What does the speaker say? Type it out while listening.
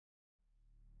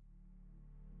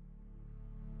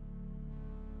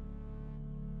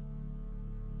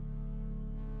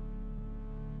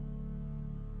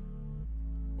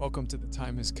Welcome to The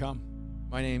Time Has Come.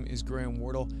 My name is Graham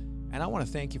Wardle, and I want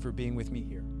to thank you for being with me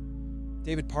here.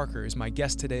 David Parker is my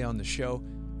guest today on the show,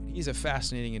 and he's a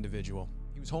fascinating individual.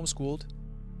 He was homeschooled,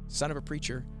 son of a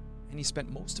preacher, and he spent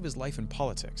most of his life in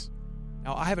politics.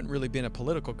 Now, I haven't really been a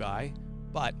political guy,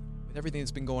 but with everything that's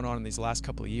been going on in these last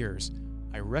couple of years,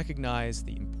 I recognize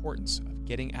the importance of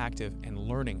getting active and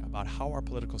learning about how our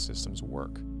political systems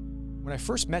work. When I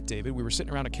first met David, we were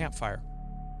sitting around a campfire,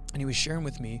 and he was sharing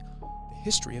with me the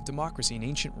history of democracy in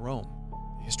ancient Rome,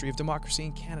 the history of democracy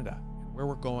in Canada, and where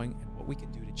we're going and what we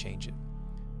can do to change it.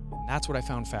 And that's what I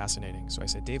found fascinating. So I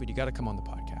said, David, you got to come on the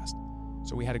podcast.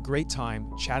 So we had a great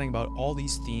time chatting about all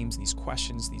these themes, these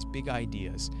questions, these big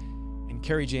ideas. And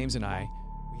Carrie James and I,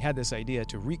 we had this idea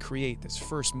to recreate this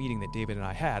first meeting that David and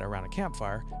I had around a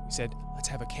campfire. We said, let's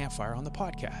have a campfire on the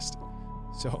podcast.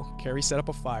 So Carrie set up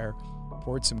a fire,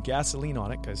 poured some gasoline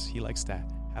on it because he likes to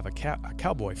have a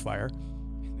cowboy fire.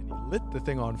 And then he lit the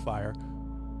thing on fire.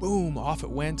 Boom, off it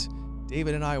went.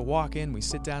 David and I walk in, we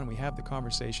sit down, and we have the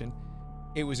conversation.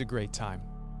 It was a great time.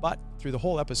 But through the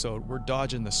whole episode, we're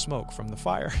dodging the smoke from the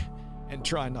fire and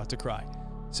trying not to cry.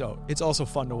 So it's also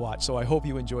fun to watch. So I hope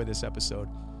you enjoy this episode.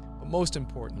 But most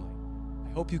importantly,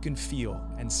 I hope you can feel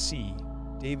and see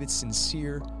David's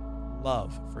sincere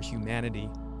love for humanity,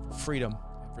 for freedom,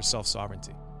 and for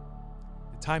self-sovereignty.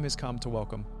 The time has come to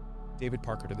welcome David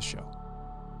Parker to the show.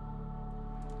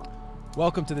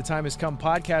 Welcome to the Time Has Come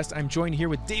podcast. I'm joined here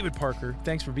with David Parker.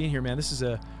 Thanks for being here, man. This is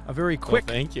a very quick,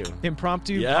 thank you,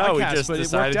 impromptu podcast. Yeah, we just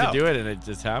decided to do it, and it's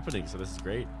just happening, so this is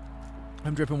great.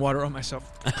 I'm dripping water on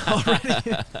myself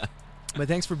already. But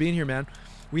thanks for being here, man.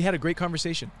 We had a great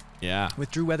conversation. Yeah. With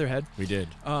Drew Weatherhead. We did.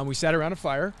 We sat around a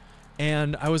fire,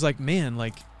 and I was like, man,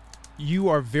 you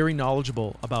are very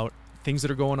knowledgeable about things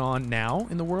that are going on now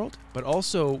in the world, but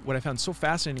also what I found so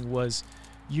fascinating was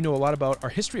you know a lot about our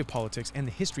history of politics and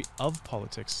the history of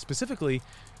politics. Specifically,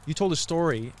 you told a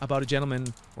story about a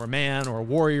gentleman or a man or a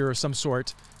warrior of some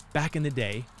sort back in the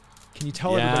day. Can you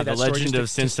tell everybody that story? Yeah, the legend of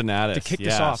Cincinnatus. To kick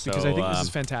this off, because I think this is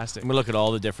fantastic. I'm going to look at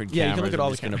all the different cameras. Yeah, you can look at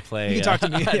all the cameras. Play, you can talk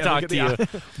to me. Talk to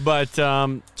you. But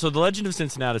so the legend of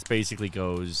Cincinnatus basically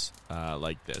goes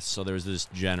like this. So there's this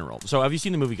general. So have you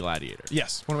seen the movie Gladiator?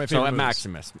 Yes, one of my favorite movies.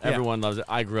 Maximus. Everyone loves it.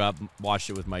 I grew up, watched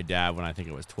it with my dad when I think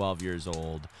I was 12 years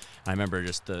old. I remember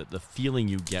just the feeling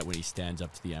you get when he stands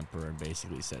up to the emperor and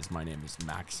basically says, "My name is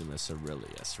Maximus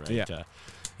Aurelius," right? Yeah.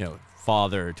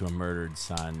 Father to a murdered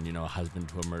son, a husband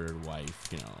to a murdered wife,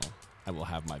 I will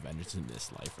have my vengeance in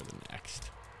this life or the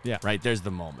next. Yeah. Right? There's the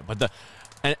moment. But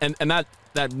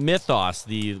that mythos,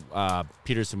 the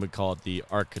Peterson would call it the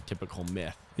archetypical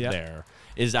myth there,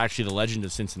 is actually the legend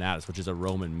of Cincinnatus, which is a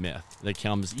Roman myth that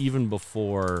comes even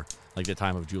before the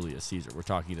time of Julius Caesar. We're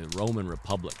talking the Roman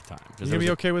Republic time. You gonna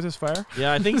be okay with this fire?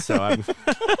 Yeah, I think so.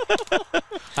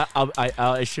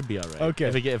 I should be all right. Okay.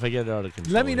 If I get it out of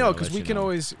control. Let me know, because we can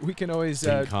always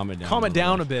calm it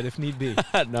down a bit if need be.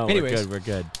 No, anyways. We're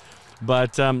good.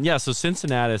 But so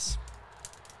Cincinnatus,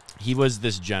 he was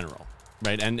this general,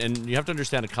 right? And you have to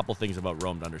understand a couple things about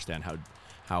Rome to understand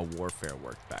how warfare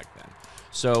worked back then.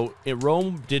 So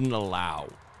Rome didn't allow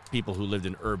people who lived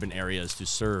in urban areas to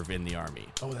serve in the army.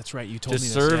 Oh, that's right. You told me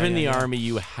this. To serve in the army,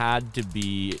 you had to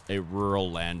be a rural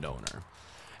landowner.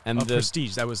 And the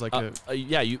prestige, that was like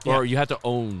or you had to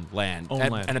own land.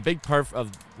 And a big part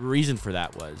of the reason for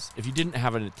that was if you didn't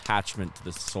have an attachment to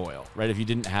the soil, right? If you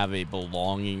didn't have a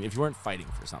belonging, if you weren't fighting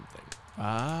for something,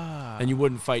 then you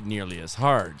wouldn't fight nearly as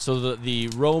hard. So the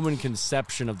Roman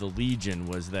conception of the legion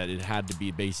was that it had to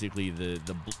be basically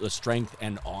the strength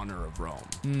and honor of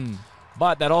Rome.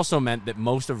 But that also meant that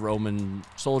most of Roman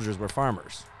soldiers were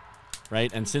farmers. Right?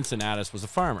 And Cincinnatus was a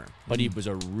farmer, but he was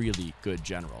a really good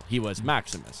general. He was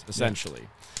Maximus, essentially.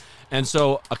 Yeah. And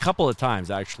so a couple of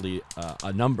times, actually,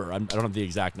 I don't have the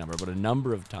exact number, but a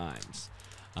number of times,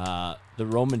 the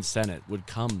Roman Senate would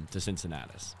come to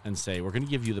Cincinnatus and say, we're going to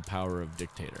give you the power of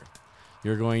dictator.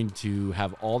 You're going to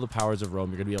have all the powers of Rome.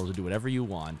 You're going to be able to do whatever you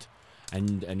want,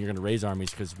 and you're going to raise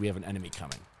armies because we have an enemy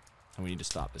coming, and we need to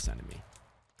stop this enemy.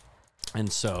 And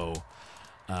so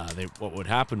what would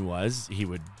happen was he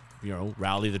would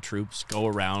rally the troops, go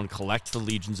around, collect the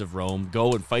legions of Rome,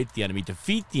 go and fight the enemy,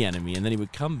 defeat the enemy, and then he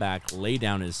would come back, lay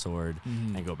down his sword,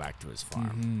 and go back to his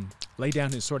farm. Lay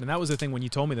down his sword. And that was the thing when you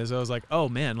told me this. I was like, oh,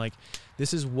 man,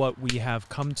 this is what we have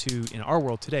come to in our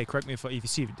world today. Correct me if you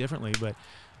see it differently, but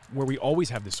where we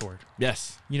always have the sword.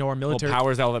 Yes. Our military. Well,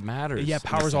 power's all that matters. Yeah,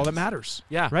 power's all that matters.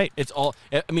 Yeah. Right. It's all,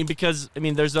 there's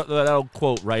that old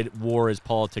quote, right? War is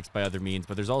politics by other means,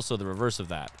 but there's also the reverse of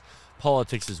that.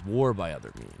 politics is war by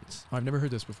other means. I've never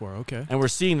heard this before. Okay. And we're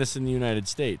seeing this in the United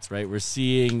States, right? We're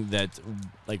seeing that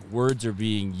like words are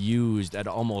being used at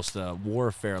almost a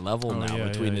warfare level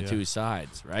between the two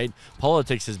sides, right?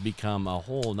 Politics has become a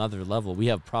whole nother level. We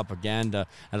have propaganda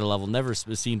at a level never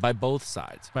seen by both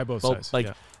sides. By both sides.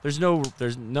 Like there's no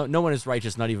one is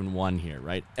righteous, not even one here,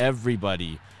 right?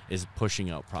 Everybody is pushing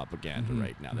out propaganda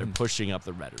right now. They're pushing up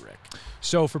the rhetoric.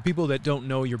 So for people that don't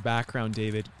know your background,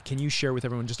 David, can you share with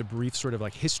everyone just a brief sort of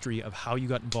like history of how you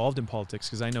got involved in politics?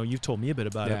 Because I know you've told me a bit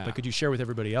about it, but could you share with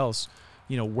everybody else,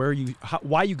 you know,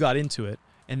 why you got into it,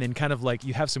 and then kind of like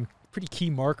you have some pretty key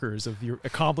markers of your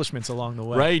accomplishments along the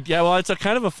way. Right. Yeah. Well, it's a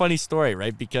kind of a funny story,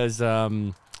 right? Because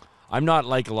I'm not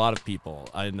like a lot of people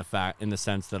in the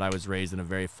sense that I was raised in a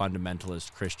very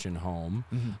fundamentalist Christian home,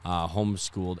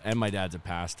 homeschooled, and my dad's a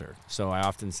pastor. So I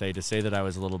often say that I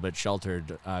was a little bit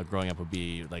sheltered growing up would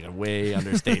be like a way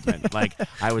understatement. Like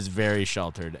I was very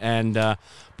sheltered, and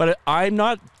but I'm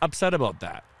not upset about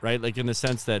that, right? Like in the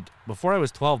sense that before I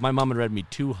was 12, my mom had read me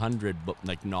 200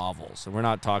 like novels, and we're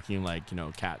not talking like, you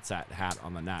know, Cat Sat Hat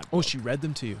on the Nat. Oh, she read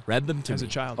them to you? Read them to me as a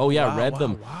child? Oh yeah, read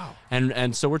them. Wow.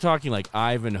 And so we're talking like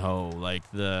Ivanhoe, like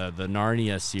the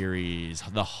Narnia series,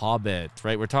 The Hobbit,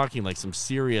 right? We're talking like some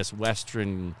serious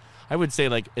Western, I would say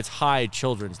like it's high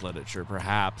children's literature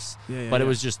perhaps, but it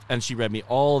was just, and she read me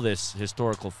all this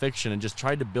historical fiction and just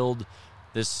tried to build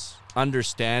this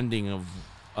understanding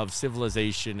of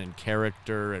civilization and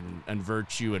character and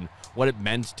virtue and what it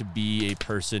meant to be a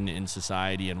person in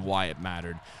society and why it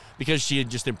mattered. Because she had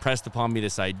just impressed upon me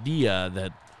this idea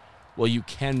that, well, you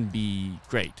can be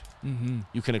great.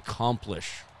 You can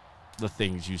accomplish the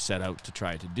things you set out to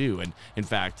try to do. And in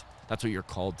fact, that's what you're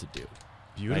called to do.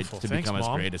 Beautiful. Right? To Thanks, become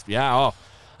Mom. as great as,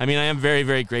 I mean, I am very,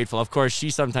 very grateful. Of course, she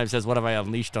sometimes says, "What have I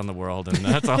unleashed on the world?" And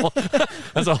that's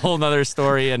a whole nother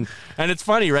story. And it's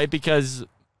funny, right? Because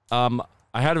I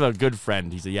had a good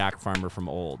friend. He's a yak farmer from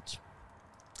Olds.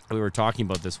 We were talking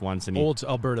about this once. And Olds,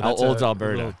 Alberta. That's Olds, a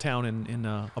Alberta. little town in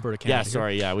Alberta, Canada. Yeah,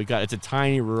 sorry. Yeah, it's a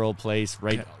tiny rural place,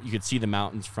 right? Yeah. You could see the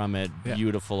mountains from it. Yeah.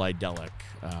 Beautiful, idyllic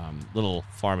little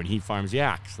farm, and he farms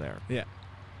yaks there. Yeah.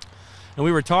 And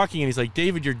we were talking, and he's like,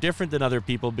 "David, you're different than other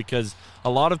people because a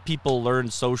lot of people learn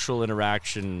social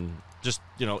interaction just,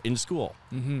 you know, in school.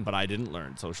 But I didn't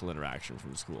learn social interaction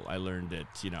from school. I learned it,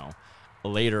 you know,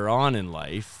 later on in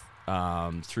life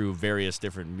through various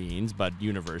different means, but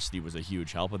university was a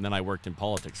huge help. And then I worked in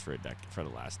politics for the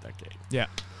last decade. Yeah.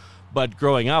 But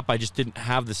growing up, I just didn't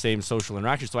have the same social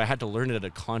interaction, so I had to learn it at a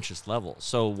conscious level.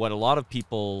 So what a lot of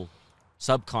people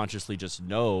subconsciously just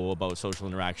know about social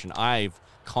interaction, I've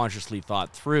consciously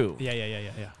thought through.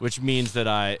 Yeah. Which means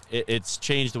that it's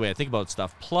changed the way I think about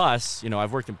stuff. Plus, you know,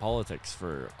 I've worked in politics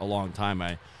for a long time.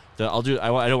 I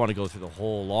don't want to go through the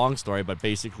whole long story, but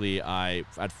basically,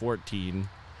 at 14,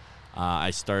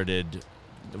 I started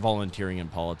volunteering in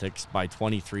politics. By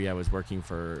 23, I was working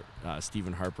for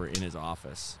Stephen Harper in his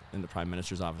office, in the Prime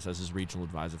Minister's office, as his regional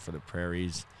advisor for the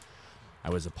Prairies.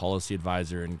 I was a policy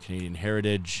advisor in Canadian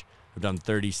Heritage. I've done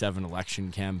 37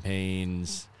 election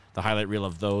campaigns. The highlight reel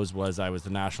of those was I was the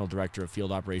national director of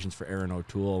field operations for Aaron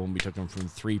O'Toole when we took him from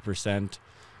 3%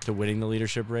 to winning the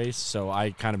leadership race. So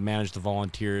I kind of managed the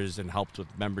volunteers and helped with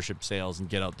membership sales and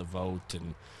get out the vote,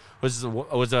 and was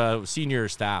a senior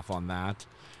staff on that.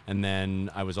 And then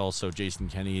I was also Jason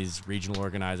Kenney's regional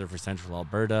organizer for Central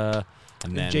Alberta.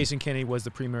 And then Jason Kenney was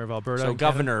the premier of Alberta. So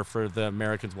governor for the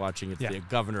Americans watching, it's the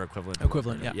governor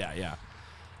equivalent. Yeah.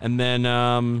 And then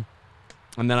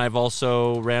I've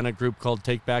also ran a group called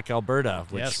Take Back Alberta,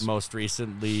 which most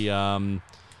recently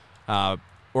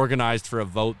organized for a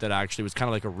vote that actually was kind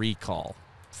of like a recall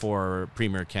for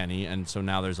Premier Kenney. And so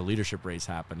now there's a leadership race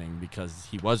happening because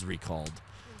he was recalled.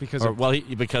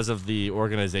 Because of the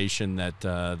organization that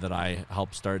I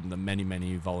helped start and the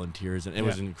many volunteers, and it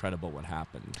was incredible what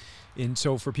happened. And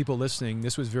so for people listening,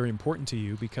 this was very important to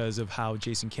you because of how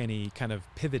Jason Kenney kind of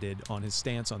pivoted on his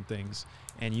stance on things,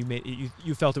 and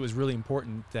you felt it was really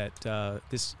important that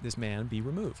this man be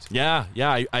removed. Yeah,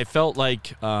 I felt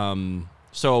like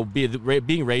so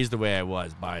being raised the way I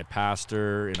was by a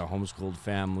pastor in a homeschooled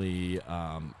family,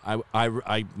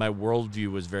 my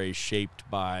worldview was very shaped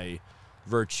by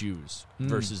virtues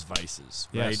versus vices,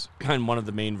 right? And one of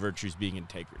the main virtues being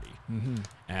integrity,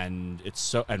 and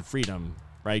freedom,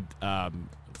 right?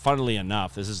 Funnily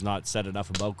enough, this is not said enough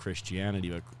about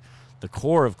Christianity, but the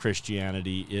core of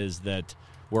Christianity is that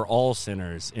we're all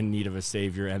sinners in need of a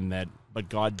savior, but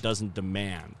God doesn't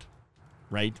demand,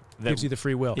 right? That gives you the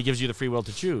free will. He gives you the free will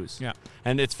to choose. Yeah.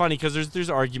 And it's funny because there's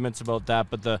arguments about that,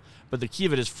 but the key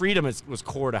of it is freedom was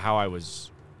core to how I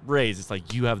was raised. It's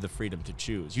like you have the freedom to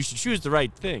choose. You should choose the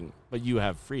right thing, but you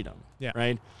have freedom. Yeah.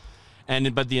 Right.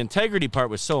 But the integrity part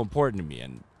was so important to me.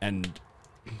 And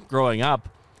growing up,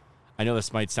 I know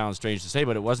this might sound strange to say,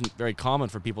 but it wasn't very common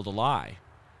for people to lie.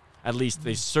 At least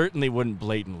they certainly wouldn't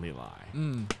blatantly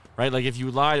lie. Right? Like if you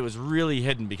lied, it was really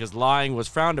hidden because lying was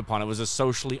frowned upon. It was a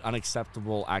socially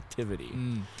unacceptable activity.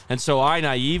 And so I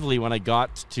naively, when I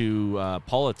got to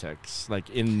politics, like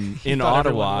in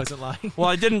Ottawa, wasn't lying. well,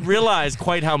 I didn't realize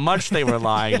quite how much they were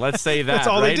lying. Let's say that. That's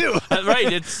all right? they do.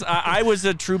 Right. It's I was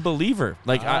a true believer.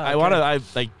 Like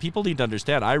people need to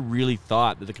understand. I really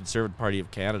thought that the Conservative Party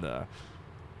of Canada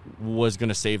was going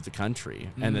to save the country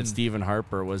and that Stephen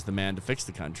Harper was the man to fix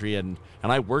the country. And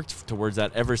I worked towards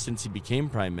that ever since he became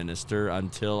prime minister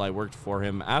until I worked for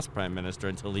him as prime minister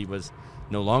until he was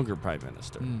no longer prime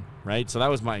minister. Right. So that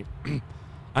was my,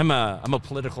 I'm a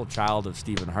political child of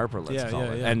Stephen Harper, let's call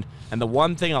it. Yeah. And the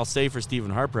one thing I'll say for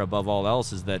Stephen Harper above all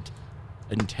else is that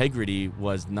integrity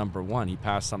was number one. He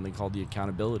passed something called the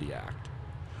Accountability Act,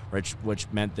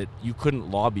 which meant that you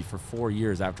couldn't lobby for 4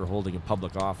 years after holding a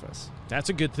public office. That's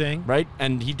a good thing. Right?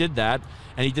 And he did that.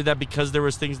 And he did that because there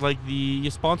was things like the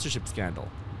sponsorship scandal,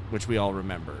 which we all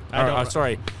remember.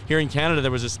 Here in Canada, there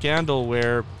was a scandal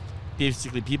where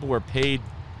basically people were paid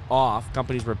off,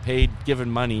 companies were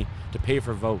given money to pay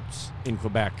for votes in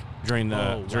Quebec during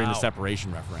the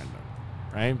separation referendum.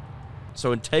 Right?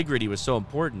 So integrity was so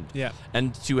important. Yeah.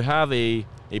 And to have a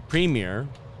premier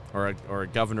or a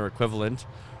governor equivalent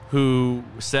who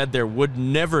said there would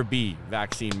never be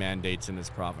vaccine mandates in this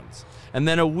province. And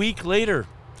then a week later,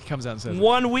 he comes out and says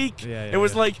 1 week. It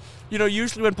was like,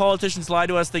 usually when politicians lie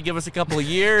to us, they give us a couple of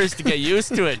years to get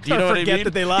used to it. Do you know what I mean? Forget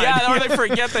that they lied. Yeah, or they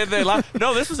forget that they lied.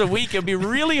 No, this was a week. It'd be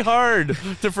really hard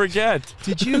to forget.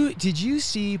 Did you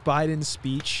see Biden's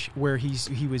speech where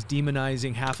he was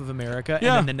demonizing half of America, and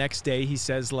then the next day he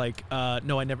says like,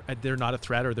 no, they're not a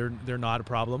threat or they're not a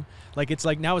problem. Like it's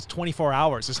like now it's 24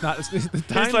 hours. It's not. It's the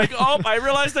time. It's like, oh, I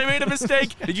realized I made a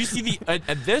mistake. Did you see and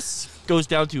this goes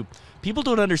down to. People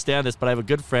don't understand this, but I have a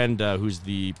good friend who's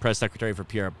the press secretary for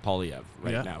Pierre Poilievre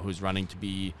now, who's running to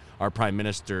be our prime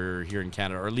minister here in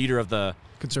Canada, or leader of the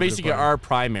Conservative basically Party. Our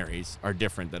primaries are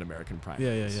different than American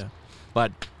primaries. Yeah.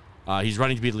 But he's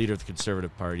running to be the leader of the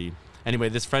Conservative Party. Anyway,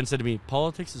 this friend said to me,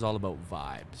 politics is all about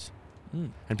vibes.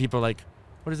 And people are like,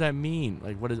 what does that mean?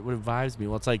 Like, what do vibes mean?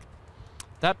 Well, it's like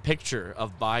that picture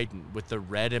of Biden with the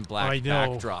red and black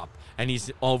backdrop, and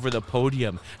he's over the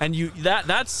podium, and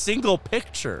that single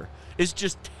picture is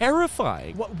just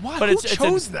terrifying. Why? Who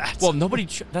chose that? Well, nobody.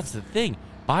 That's the thing.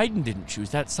 Biden didn't choose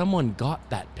that. Someone got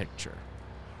that picture,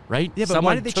 right? Yeah, but Someone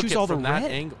why did they took choose it all the from that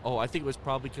red? angle. Oh, I think it was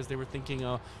probably because they were thinking,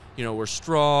 we're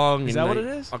strong. Is that what it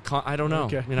is? I don't know.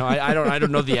 Okay. I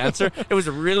don't know the answer. It was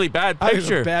a really bad picture. It was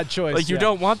a bad choice. Like you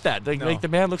don't want that. Like the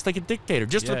man looks like a dictator.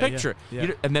 Just the picture.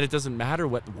 Yeah. And then it doesn't matter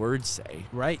what words say.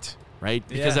 Right.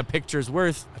 Because a picture is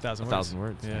worth 1,000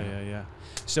 words. Yeah.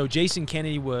 So Jason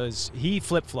Kennedy he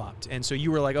flip-flopped, and so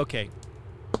you were like, okay,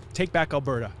 take back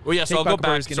Alberta. Well, yeah, so I'll go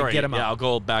back. Sorry, get him out. I'll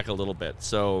go back a little bit.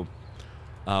 So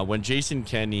when Jason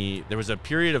Kenney, there was a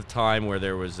period of time where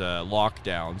there was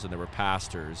lockdowns, and there were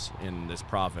pastors in this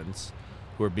province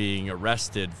who were being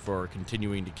arrested for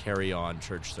continuing to carry on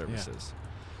church services.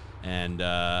 And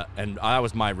that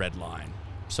was my red line.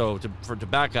 So to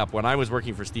back up, when I was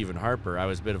working for Stephen Harper, I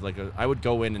was a bit of I would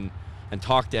go in and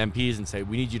talk to MPs and say,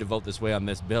 we need you to vote this way on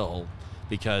this bill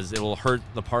because it will hurt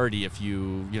the party if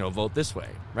you vote this way,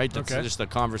 right? That's just the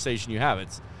conversation you have.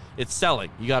 It's selling.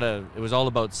 It was all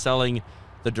about selling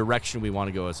the direction we want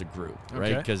to go as a group,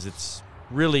 right? Because it's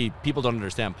really, people don't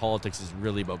understand politics is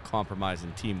really about compromise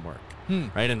and teamwork,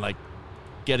 right? And like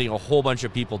getting a whole bunch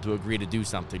of people to agree to do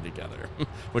something together,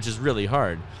 which is really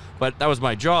hard. But that was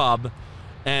my job.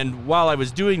 And while I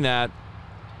was doing that,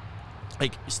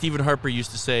 like Stephen Harper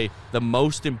used to say, the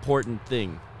most important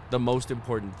thing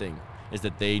is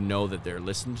that they know that they're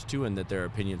listened to and that their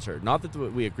opinions heard. Not that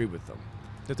we agree with them.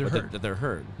 That they're heard. That they're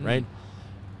heard, right?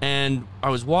 And I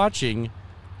was watching,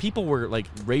 people were like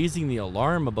raising the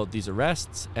alarm about these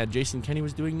arrests, and Jason Kenney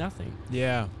was doing nothing.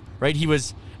 Yeah. Right? He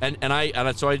was,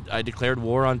 so I declared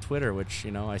war on Twitter, which,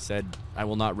 I said, I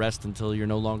will not rest until you're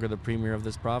no longer the premier of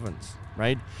this province,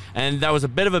 right? And that was a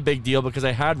bit of a big deal because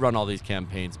I had run all these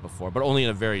campaigns before, but only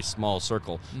in a very small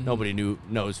circle. Nobody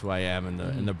knows who I am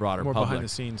in the broader public. More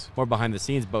behind the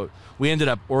scenes. But we ended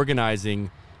up organizing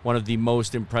one of the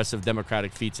most impressive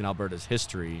democratic feats in Alberta's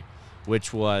history,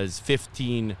 which was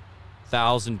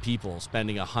 15,000 people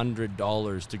spending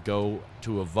 $100 to go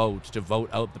to a vote, to vote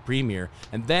out the premier.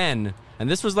 And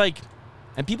this was like,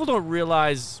 and people don't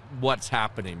realize what's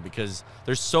happening because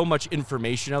there's so much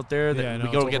information out there that we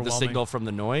don't get the signal from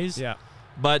the noise. Yeah.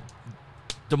 But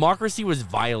democracy was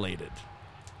violated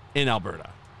in Alberta.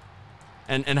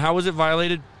 And how was it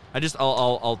violated?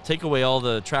 I'll take away all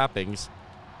the trappings.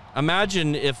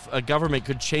 Imagine if a government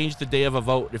could change the day of a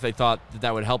vote if they thought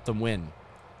that would help them win,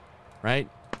 right?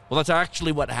 Well, that's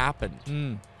actually what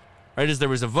happened, right? Is there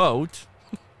was a vote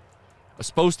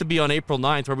supposed to be on April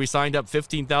 9th where we signed up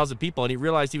 15,000 people, and he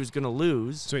realized he was going to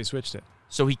lose. So he switched it.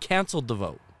 So he canceled the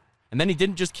vote. And then he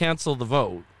didn't just cancel the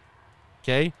vote,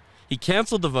 okay? He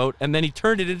canceled the vote, and then he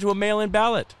turned it into a mail-in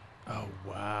ballot. Oh,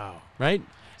 wow. Right?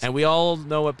 And we all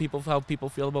know how people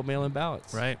feel about mail-in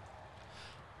ballots. Right.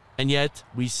 And yet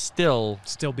we still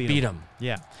beat them.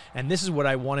 Yeah. And this is what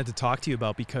I wanted to talk to you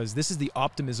about, because this is the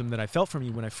optimism that I felt from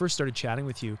you when I first started chatting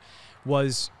with you.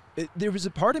 There was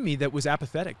a part of me that was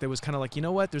apathetic, that was kind of like, you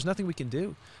know what, there's nothing we can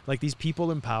do. Like, these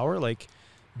people in power, like,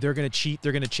 they're going to cheat,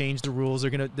 they're going to change the rules, they're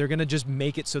going to just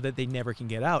make it so that they never can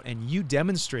get out. And you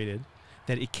demonstrated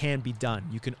that it can be done.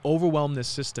 You can overwhelm this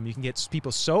system. You can get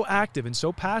people so active and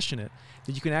so passionate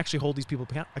that you can actually hold these people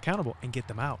accountable and get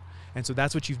them out. And so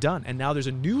that's what you've done. And now there's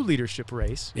a new leadership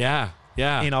race in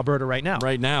Alberta right now.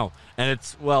 Right now. And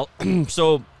it's, well,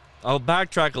 so I'll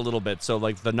backtrack a little bit. So,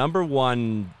 like, the number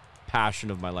one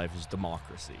passion of my life is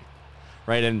democracy,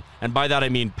 right? And by that I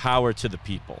mean power to the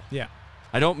people. Yeah.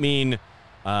 I don't mean,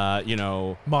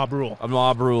 mob rule.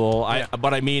 Mob rule. Yeah.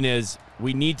 What I mean is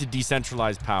we need to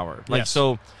decentralize power. Like, yes.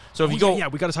 So if you go,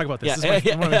 we got to talk about this. This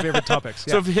is one of my favorite topics.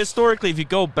 Yeah. So historically, if you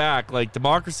go back, like,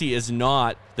 democracy is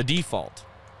not the default.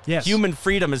 Yes. Human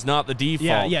freedom is not the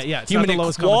default. Yeah. Human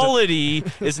equality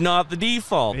is not the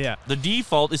default. Yeah. The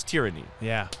default is tyranny.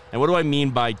 Yeah. And what do I mean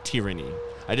by tyranny?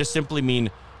 I just simply mean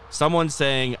someone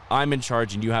saying, I'm in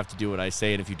charge and you have to do what I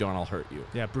say, and if you don't, I'll hurt you.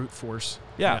 Yeah, brute force.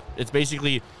 Yeah. It's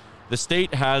basically the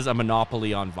state has a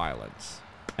monopoly on violence.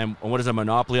 And what does a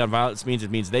monopoly on violence mean?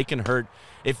 It means they can hurt.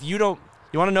 If you don't,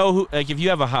 you want to know who, like, if you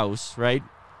have a house, right,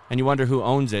 and you wonder who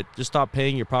owns it, just stop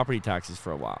paying your property taxes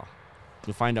for a while.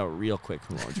 You'll find out real quick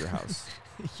who owns your house.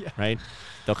 Yeah. Right?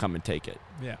 They'll come and take it.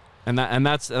 Yeah. And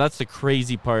that's the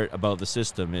crazy part about the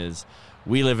system is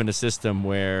we live in a system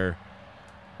where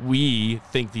we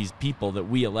think these people that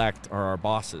we elect are our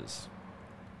bosses.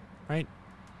 Right?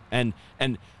 And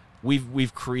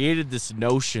we've created this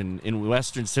notion in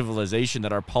Western civilization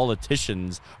that our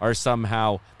politicians are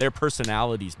somehow, their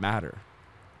personalities matter.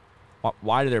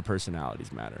 Why do their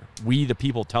personalities matter? We, the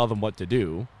people, tell them what to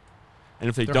do. And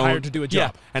if they're hired to do a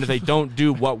job. Yeah, and if they don't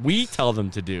do what we tell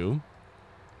them to do,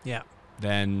 yeah,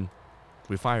 then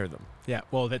we fire them. Yeah,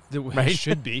 well, that right?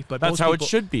 should be, but that's how it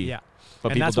should be. Yeah,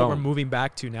 but and that's don't. what we're moving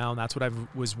back to now, and that's what I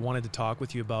wanted to talk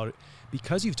with you about,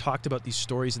 because you've talked about these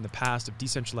stories in the past of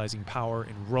decentralizing power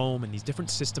in Rome and these different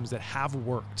systems that have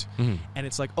worked, and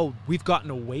it's like, oh, we've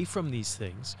gotten away from these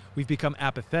things, we've become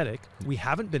apathetic, we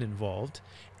haven't been involved,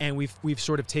 and we've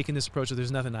sort of taken this approach of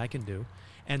there's nothing I can do,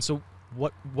 and so.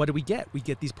 What do we get? We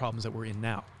get these problems that we're in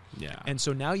now. Yeah. And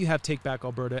so now you have Take Back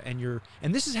Alberta,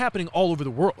 and this is happening all over the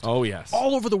world. Oh, yes.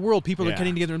 All over the world, people are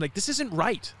getting together and like, this isn't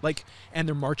right. Like, and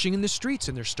they're marching in the streets,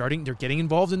 and they're getting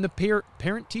involved in the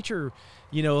parent-teacher,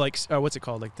 what's it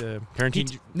called? Like the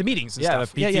the meetings and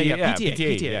stuff.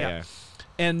 PTA.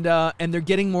 And they're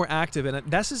getting more active,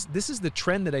 and this is the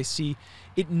trend that I see.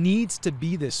 It needs to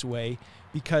be this way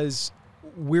because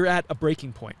we're at a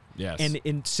breaking point. Yes.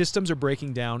 And systems are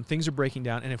breaking down, things are breaking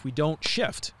down, and if we don't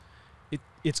shift,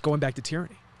 it's going back to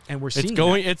tyranny. And we're seeing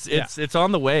it's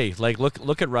on the way. Like,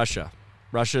 look at Russia.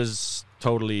 Russia's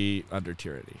totally under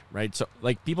tyranny, right? So,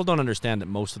 like, people don't understand that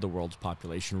most of the world's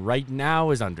population right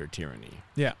now is under tyranny.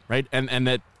 Yeah. Right? And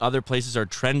that other places are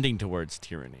trending towards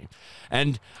tyranny.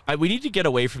 And we need to get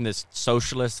away from this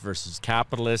socialist versus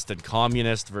capitalist and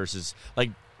communist versus,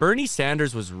 like, Bernie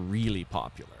Sanders was really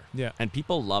popular. Yeah. And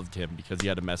people loved him because he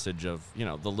had a message of,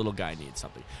 the little guy needs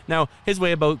something. Now, his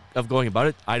way of going about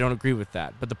it, I don't agree with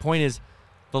that. But the point is,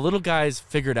 the little guy's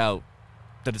figured out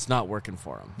that it's not working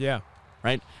for him. Yeah.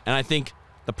 Right? And I think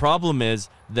the problem is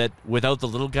that without the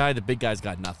little guy, the big guy's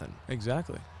got nothing.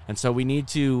 Exactly. And so we need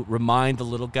to remind the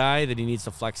little guy that he needs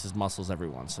to flex his muscles every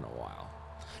once in a while.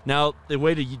 Now, the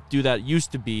way to do that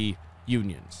used to be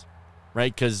unions,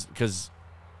 right? Because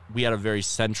we had a very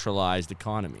centralized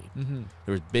economy. Mm-hmm.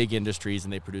 There was big industries,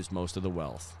 and they produced most of the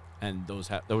wealth. And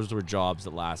those were jobs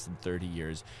that lasted 30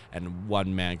 years, and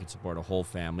one man could support a whole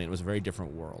family. And it was a very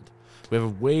different world. We have a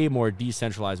way more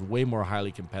decentralized, way more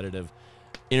highly competitive,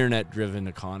 internet-driven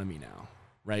economy now,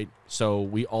 right? So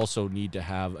we also need to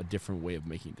have a different way of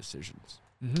making decisions,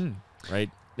 right?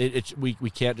 We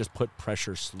can't just put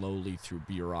pressure slowly through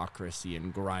bureaucracy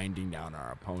and grinding down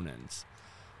our opponents.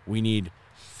 We need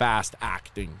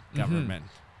fast-acting government,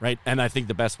 right? And I think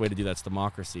the best way to do that's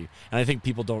democracy. And I think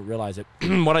people don't realize it.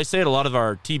 What I say at a lot of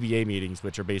our TBA meetings,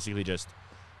 which are basically just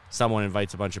someone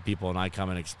invites a bunch of people and I come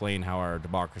and explain how our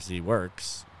democracy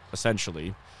works,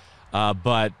 essentially.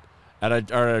 But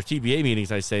at our TBA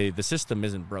meetings, I say the system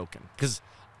isn't broken. Because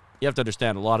you have to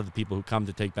understand, a lot of the people who come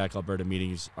to Take Back Alberta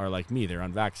meetings are like me. They're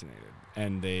unvaccinated.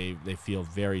 And they feel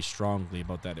very strongly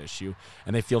about that issue.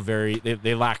 And they feel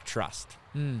they lack trust.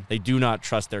 They do not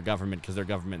trust their government because their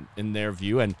government, in their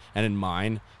view and in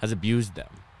mine, has abused them.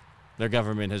 Their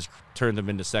government has turned them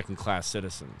into second-class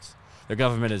citizens. Their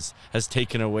government has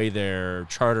taken away their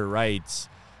charter rights,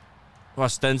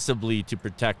 ostensibly to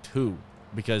protect who?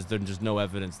 Because there's just no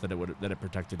evidence that it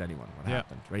protected anyone. What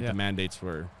happened, right? The mandates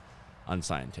were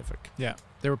unscientific. Yeah,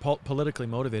 they were politically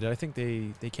motivated. I think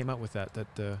they came out with that.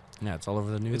 Yeah, it's all over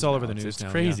the news. It's all over the news now.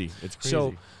 It's crazy. Yeah. It's crazy.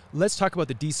 So let's talk about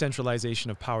the decentralization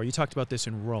of power. You talked about this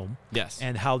in Rome. Yes.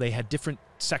 And how they had different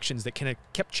sections that kind of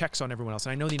kept checks on everyone else.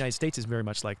 And I know the United States is very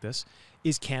much like this.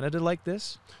 Is Canada like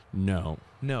this? No.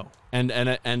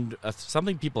 And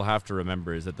something people have to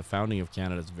remember is that the founding of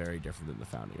Canada is very different than the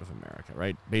founding of America,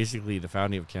 right? Basically, the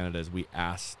founding of Canada is we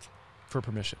asked for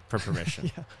permission.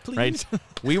 Yeah, please. Right?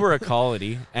 We were a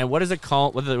colony, and what is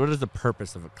the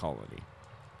purpose of a colony?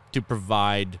 To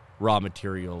provide raw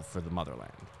material for the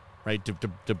motherland, right?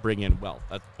 To bring in wealth.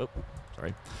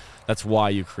 That's why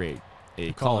you create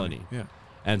a colony. Yeah.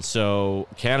 And so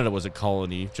Canada was a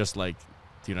colony, just like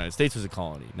the United States was a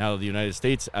colony. Now the United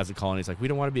States as a colony is like, we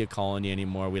don't want to be a colony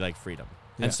anymore. We like freedom.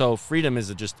 Yeah. And so freedom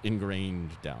is just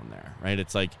ingrained down there, right?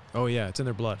 It's like, oh yeah, it's in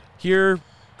their blood. Here,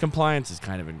 compliance is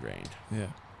kind of ingrained. Yeah.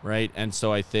 Right? And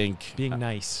so I think being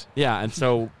nice. Yeah, and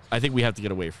so I think we have to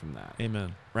get away from that.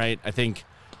 Amen. Right? I think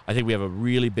we have a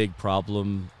really big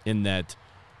problem in that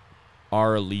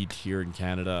our elite here in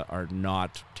Canada are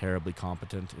not terribly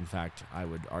competent. In fact, I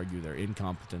would argue they're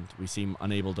incompetent. We seem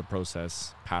unable to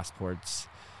process passports.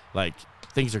 Like,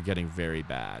 things are getting very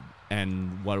bad.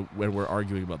 And when we're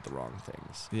arguing about the wrong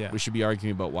things. Yeah. We should be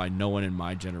arguing about why no one in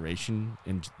my generation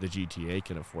in the GTA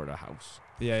can afford a house.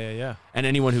 Yeah. And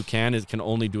anyone who can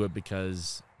only do it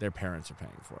because their parents are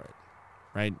paying for it.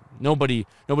 Right? Nobody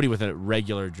with a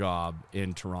regular job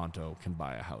in Toronto can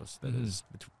buy a house that is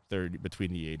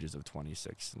between the ages of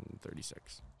 26 and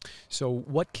 36. So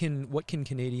what can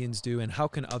Canadians do, and how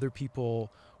can other people,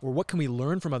 or what can we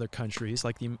learn from other countries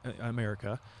like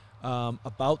America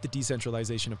about the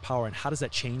decentralization of power, and how does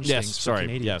that change things for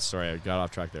Canadians? Yes, sorry, I got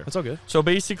off track there. That's all good. So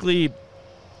basically,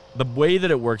 the way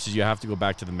that it works is you have to go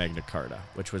back to the Magna Carta,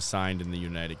 which was signed in the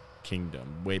United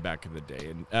Kingdom way back in the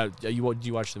day. And you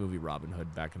watch the movie Robin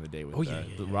Hood back in the day with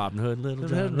Robin Hood, Little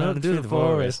John, run through the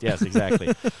forest. Yes,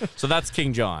 exactly. So that's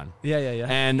King John. Yeah.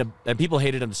 And people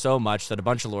hated him so much that a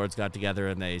bunch of lords got together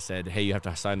and they said, hey, you have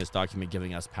to sign this document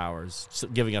giving us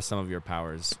some of your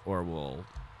powers, or we'll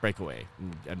break away,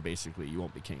 and basically you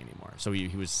won't be king anymore. So he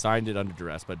was signed it under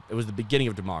duress, but it was the beginning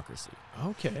of democracy.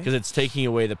 Okay. Because it's taking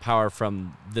away the power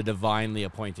from the divinely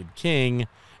appointed king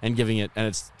and giving it, and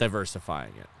it's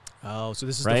diversifying it. Oh, so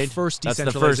this is right? the first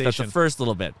decentralization. That's the first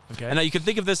little bit. Okay. And now you can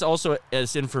think of this also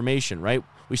as information, right?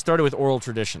 We started with oral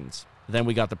traditions. Then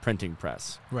we got the printing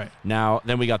press. Right.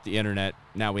 Then we got the internet.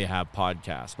 Now we have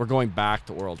podcasts. We're going back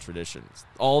to oral traditions.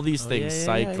 All these things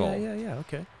cycle. Yeah.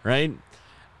 Okay. Right?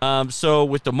 So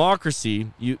with democracy,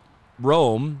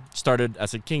 Rome started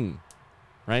as a king,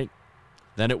 right?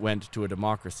 Then it went to a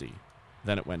democracy.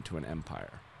 Then it went to an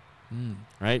empire.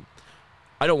 Right?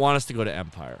 I don't want us to go to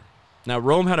empire. Now,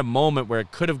 Rome had a moment where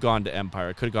it could have gone to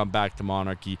empire. It could have gone back to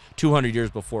monarchy 200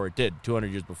 years before it did, 200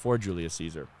 years before Julius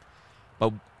Caesar.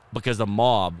 But because the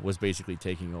mob was basically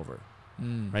taking over,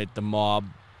 right? The mob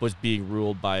was being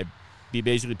ruled by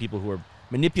basically people who were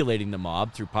manipulating the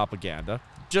mob through propaganda,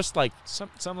 just like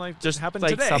something happened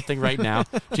today. Something right now,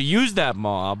 to use that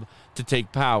mob to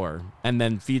take power and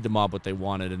then feed the mob what they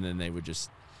wanted, and then they would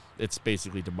it's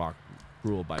basically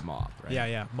rule by mob, right?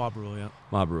 Yeah, mob rule,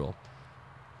 Mob rule.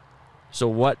 So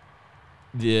what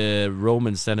the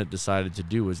Roman Senate decided to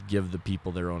do was give the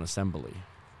people their own assembly.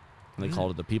 And they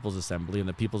called it the People's Assembly, and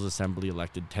the People's Assembly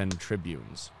elected 10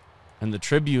 tribunes. And the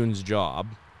tribune's job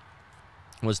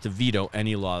was to veto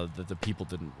any law that the people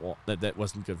didn't want, that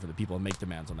wasn't good for the people, and make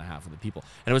demands on behalf of the people.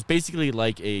 And it was basically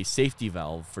like a safety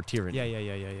valve for tyranny.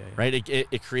 Yeah. Right?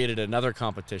 It created another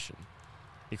competition.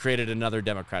 It created another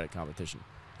democratic competition.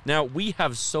 Now, we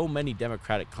have so many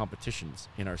democratic competitions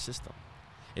in our system.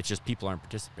 It's just people aren't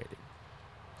participating.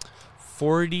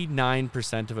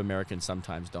 49% of Americans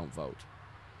sometimes don't vote.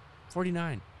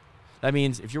 49. That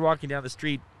means if you're walking down the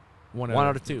street, one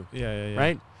out of two. Yeah.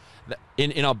 Right?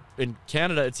 In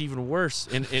Canada, it's even worse.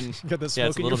 Got the smoke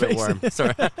it's a in little your bit face.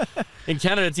 warm. Sorry. In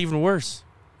Canada, it's even worse.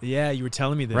 Yeah, you were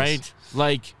telling me this. Right?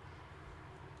 Like,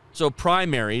 So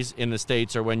primaries in the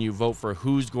States are when you vote for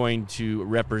who's going to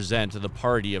represent the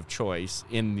party of choice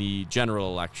in the general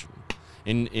election.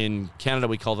 In Canada,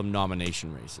 we call them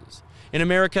nomination races. In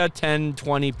America,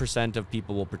 10-20% of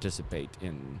people will participate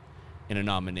in a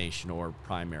nomination or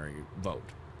primary vote.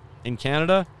 In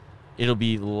Canada, it'll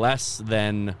be less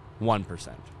than 1%.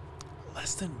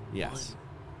 Less than yes.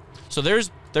 So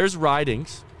there's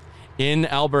ridings in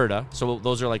Alberta. So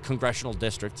those are like congressional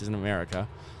districts in America.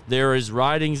 There is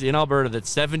ridings in Alberta that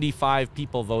 75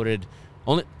 people voted,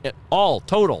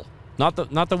 total, not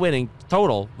the winning,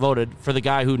 total voted for the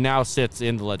guy who now sits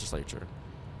in the legislature.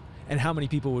 And how many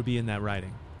people would be in that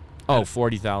riding?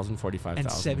 40,000, 45,000.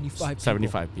 And 75 people.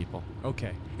 75 people.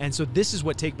 Okay. And so this is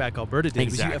what Take Back Alberta did.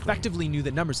 Exactly. You effectively knew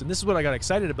the numbers. And this is what I got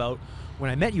excited about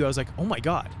when I met you. I was like, oh my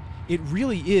God. It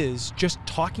really is just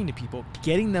talking to people,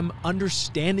 getting them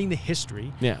understanding the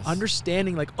history, yes.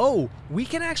 Understanding like, oh, we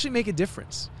can actually make a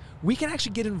difference. We can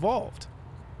actually get involved.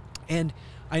 And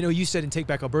I know you said in Take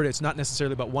Back Alberta, it's not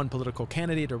necessarily about one political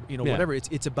candidate or whatever.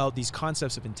 It's about these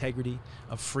concepts of integrity,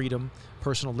 of freedom,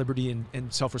 personal liberty,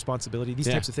 and self-responsibility, these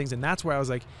types of things. And that's where I was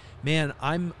like, man,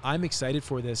 I'm excited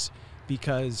for this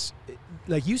because,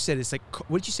 like you said, it's like,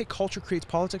 what did you say? Culture creates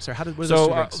politics, or what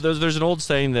are those there's an old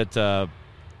saying that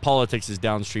politics is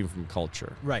downstream from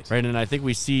culture. Right. And I think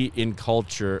we see in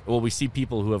culture, we see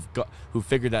people who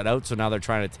figured that out, so now they're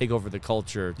trying to take over the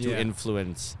culture to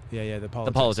influence the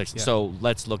politics. Yeah. So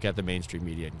let's look at the mainstream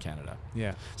media in Canada.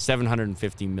 Yeah.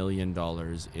 $750 million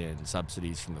in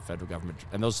subsidies from the federal government.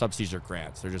 And those subsidies are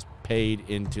grants. They're just paid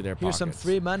into their pockets. Here's some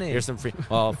free money. Here's some free,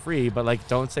 free, but like,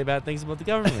 don't say bad things about the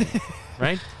government,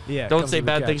 right? Yeah. Don't say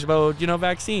bad things about,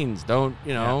 vaccines. Don't,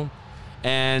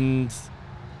 and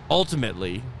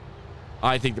ultimately,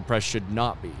 I think the press should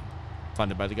not be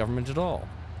funded by the government at all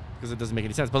because it doesn't make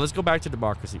any sense. But let's go back to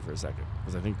democracy for a second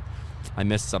because I think I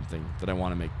missed something that I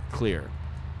want to make clear.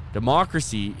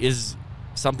 Democracy is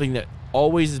something that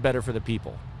always is better for the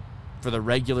people, for the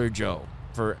regular Joe,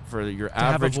 for your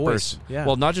average person. Yeah.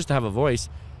 Well, not just to have a voice.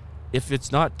 If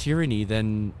it's not tyranny,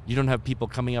 then you don't have people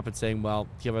coming up and saying, well,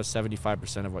 give us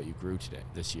 75% of what you grew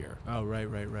this year. Oh, right.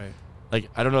 Like,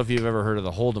 I don't know if you've ever heard of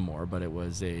the Holodomor, but it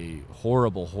was a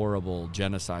horrible, horrible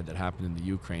genocide that happened in the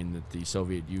Ukraine that the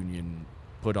Soviet Union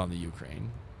put on the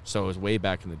Ukraine. So it was way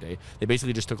back in the day. They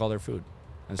basically just took all their food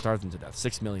and starved them to death.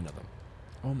 6 million of them.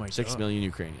 Oh my God. 6 million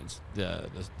Ukrainians. The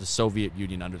Soviet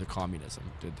Union under the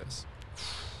communism did this.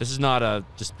 This is not a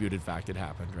disputed fact. It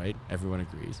happened, right? Everyone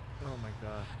agrees. Oh my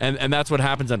God. And that's what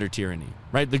happens under tyranny,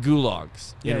 right? The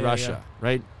gulags in Russia,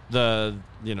 right? The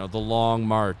long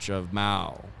march of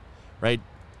Mao. Right,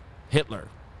 Hitler.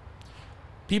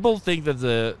 People think that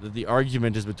the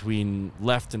argument is between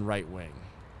left and right wing,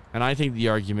 and I think the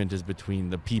argument is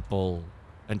between the people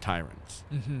and tyrants.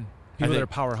 Mm-hmm. People that are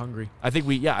power hungry. I think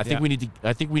we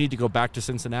need to go back to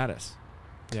Cincinnatus.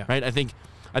 Yeah. Right. I think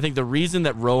the reason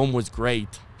that Rome was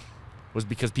great was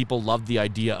because people loved the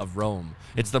idea of Rome.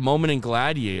 It's the moment in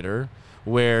Gladiator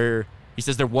where he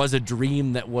says there was a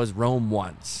dream that was Rome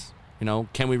once.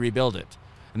 Can we rebuild it?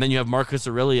 And then you have Marcus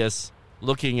Aurelius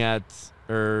looking at,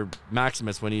 or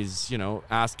Maximus when he's,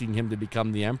 asking him to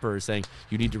become the emperor, saying,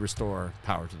 you need to restore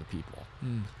power to the people.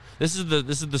 Mm. This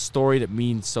is the story that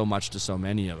means so much to so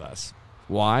many of us.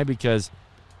 Why? Because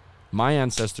my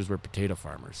ancestors were potato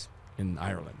farmers in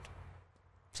Ireland,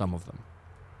 some of them.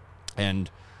 And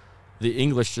the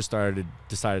English just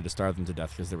decided to starve them to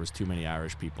death because there was too many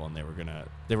Irish people, and they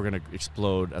were gonna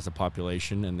explode as a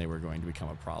population, and they were going to become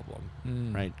a problem,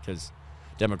 right? Because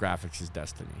demographics is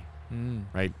destiny,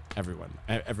 right?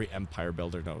 Every empire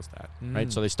builder knows that,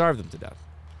 right? So they starved them to death.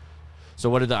 So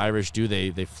what did the Irish do?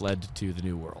 They fled to the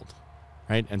New World,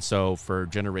 right? And so for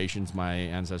generations, my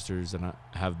ancestors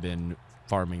have been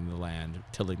farming the land,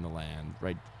 tilling the land,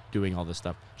 right? Doing all this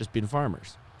stuff, just being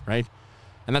farmers, right?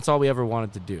 And that's all we ever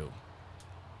wanted to do.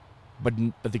 But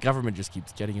the government just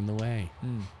keeps getting in the way.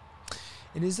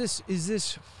 And is this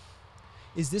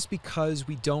because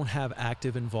we don't have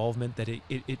active involvement that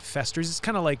it festers? It's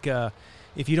kind of like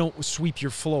if you don't sweep your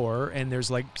floor and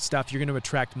there's like stuff, you're going to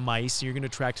attract mice, you're going to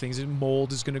attract things, and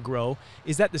mold is going to grow.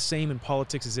 Is that the same in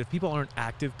politics? As if people aren't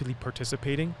actively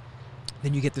participating,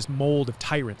 then you get this mold of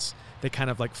tyrants that kind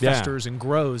of like festers and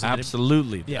grows. And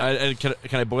absolutely. Can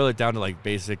I boil it down to like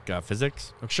basic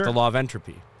physics? Oh, sure. The law of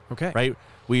entropy. Okay. Right?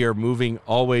 We are moving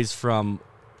always from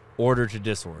order to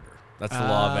disorder. That's the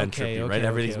law of entropy, right?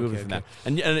 Everything's moving from that.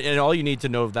 And all you need to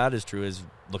know if that is true is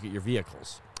look at your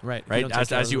vehicles. Right.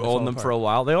 As you own them for a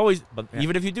while, they always,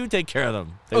 even if you do take care of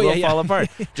them, they will fall apart.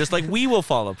 Just like we will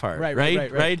fall apart,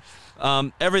 right?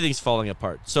 Everything's falling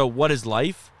apart. So what is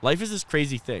life? Life is this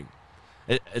crazy thing.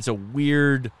 It's a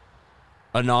weird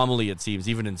anomaly, it seems,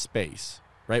 even in space,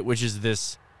 right? Which is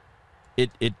this,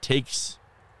 it takes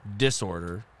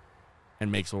disorder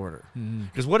and makes order.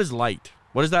 Because what is light?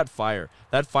 What is that fire?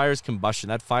 That fire is combustion.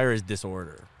 That fire is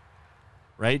disorder,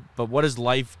 right? But what does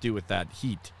life do with that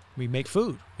heat? We make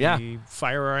food. Yeah. We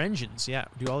fire our engines. Yeah.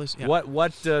 Do all this. Yeah.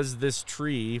 What does this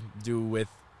tree do with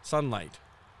sunlight?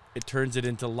 It turns it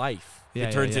into life. Yeah,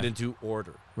 it turns yeah. it into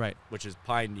order. Right. Which is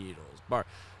pine needles.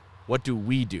 What do?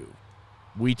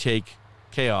 We take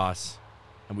chaos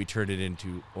and we turn it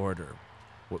into order.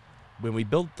 When we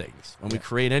build things, when we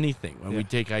create anything, when we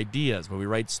take ideas, when we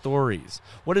write stories.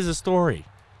 What is a story?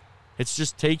 It's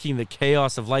just taking the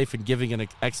chaos of life and giving an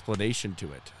explanation to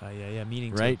it.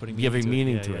 Meaning right? to it. Giving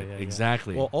meaning to it.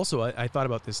 Exactly. Well, also, I thought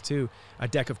about this too. A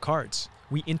deck of cards.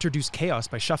 We introduce chaos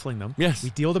by shuffling them. Yes. We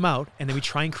deal them out, and then we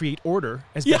try and create order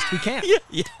as best we can.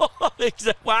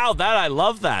 Wow, I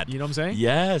love that. You know what I'm saying?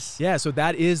 Yes. Yeah, so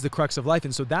that is the crux of life.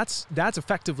 And so that's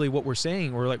effectively what we're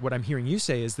saying, or like what I'm hearing you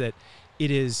say, is that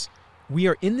we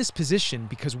are in this position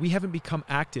because we haven't become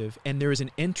active, and there is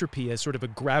an entropy as sort of a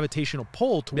gravitational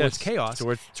pull towards chaos.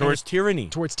 Towards tyranny.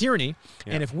 Towards tyranny.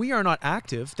 Yeah. And if we are not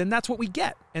active, then that's what we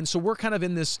get. And so we're kind of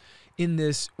in this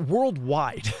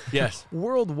worldwide. Yes.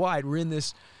 Worldwide, we're in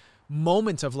this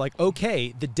moment of like,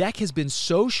 okay, the deck has been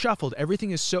so shuffled,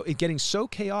 everything is getting so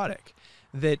chaotic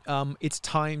that it's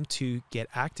time to get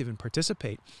active and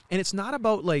participate. And it's not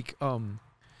about like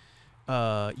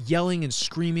yelling and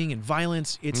screaming and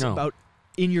violence. It's about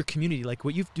in your community, like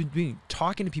what you've been doing,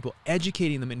 talking to people,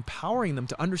 educating them, empowering them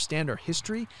to understand our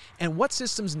history and what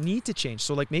systems need to change.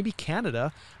 So like maybe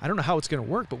Canada, I don't know how it's going to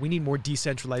work, but we need more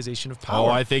decentralization of power.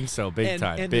 Oh, I think so. Big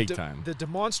time. The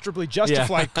demonstrably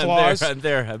justified clause.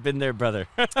 I've been there, brother.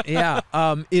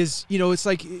 It's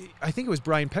like, I think it was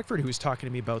Brian Peckford who was talking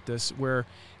to me about this, where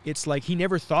it's like he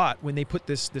never thought when they put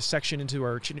this section into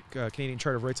our Canadian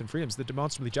Charter of Rights and Freedoms, the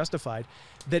demonstrably justified,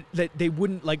 that they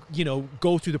wouldn't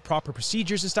go through the proper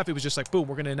procedures and stuff. It was just like, boom,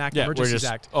 we're going to enact Emergencies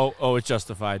Act. Oh, it's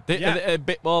justified.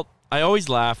 Well, I always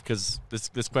laugh because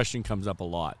this question comes up a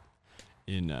lot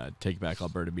in Take Back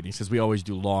Alberta meetings, because we always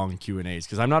do long Q&As,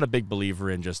 because I'm not a big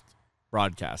believer in just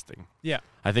broadcasting. Yeah.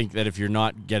 I think that if you're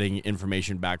not getting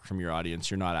information back from your audience,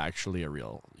 you're not a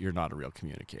real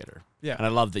communicator. Yeah. And I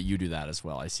love that you do that as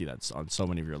well. I see that on so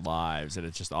many of your lives, and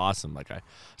it's just awesome. Like I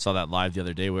saw that live the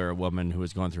other day where a woman who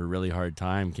was going through a really hard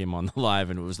time came on the live,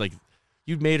 and it was like,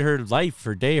 you'd made her life,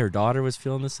 her day. Her daughter was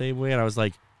feeling the same way, and I was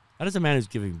like, that is a man who's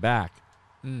giving back,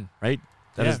 right?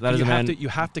 That is a man. You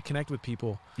have to connect with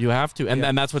people. You have to,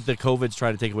 and that's what the COVID's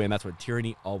trying to take away, and that's what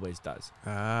tyranny always does.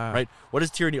 Right? What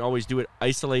does tyranny always do? It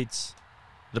isolates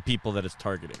the people that it's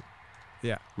targeting.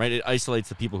 Yeah. Right? It isolates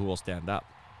the people who will stand up.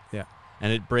 Yeah.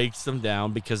 And it breaks them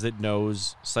down because it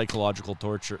knows psychological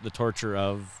torture, the torture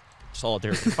of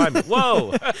solitary confinement.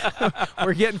 Whoa!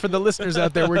 We're getting, for the listeners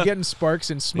out there, we're getting sparks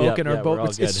and smoke in our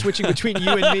boat. It's switching between you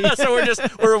and me. So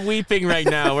we're weeping right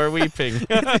now. We're weeping.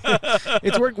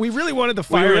 We really wanted the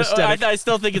fire aesthetic. I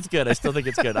still think it's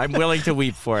good. I'm willing to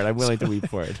weep for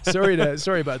it.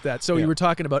 Sorry about that. So we were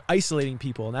talking about isolating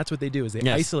people, and that's what they do, is they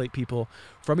isolate people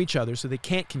from each other so they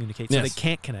can't communicate, so they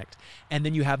can't connect. And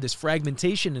then you have this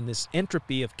fragmentation and this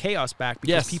entropy of chaos back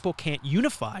because people can't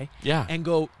unify and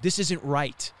go, this isn't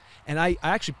right. And I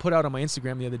actually put out on my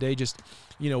Instagram the other day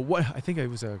what I think it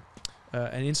was an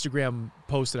Instagram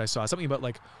post that I saw, something about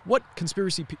like, what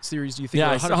conspiracy theories do you think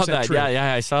are 100% true?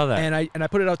 Yeah, I saw that. And I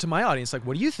put it out to my audience, like,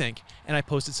 what do you think? And I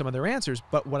posted some of their answers.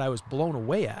 But what I was blown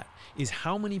away at is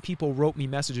how many people wrote me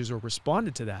messages or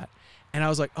responded to that. And I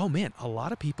was like, oh man, a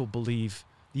lot of people believe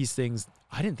these things.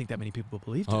 I didn't think that many people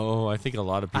believed it. Oh, I think a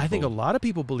lot of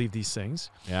people believe these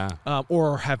things. Yeah.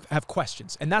 Or have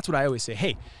questions. And that's what I always say.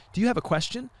 Hey, do you have a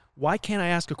question? Why can't I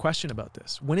ask a question about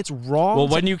this? When it's wrong. Well,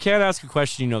 when you can't ask a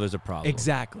question, you know there's a problem.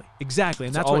 Exactly.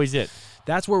 And that's always it.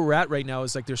 That's where we're at right now,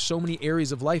 is like there's so many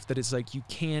areas of life that it's like you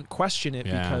can't question it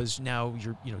because now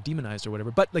you're demonized or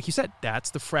whatever. But like you said,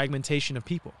 that's the fragmentation of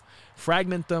people.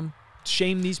 Fragment them,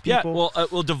 shame these people. Yeah,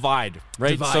 we'll divide,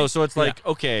 right? So it's like,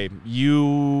 okay,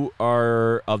 you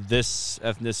are of this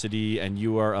ethnicity and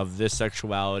you are of this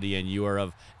sexuality and you are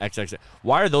of XX.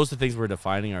 Why are those the things we're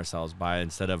defining ourselves by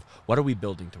instead of what are we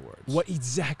building towards? What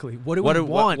exactly? What do we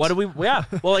want? What do we? Yeah.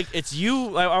 Well, like it's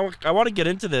you. I want to get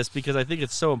into this because I think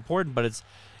it's so important. But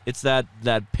it's that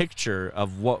picture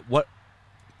of what.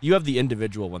 You have the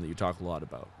individual one that you talk a lot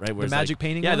about, right? Where the magic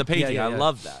painting. Yeah, the painting. I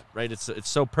love that. Right? It's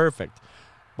so perfect.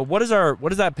 But what is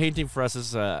that painting for us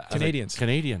as Canadians?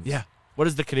 Canadians. Yeah. What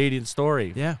is the Canadian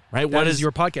story? Yeah. Right. What is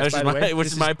your podcast? By the way, which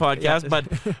is my podcast. But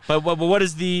what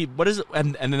is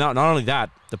and not only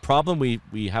that, the problem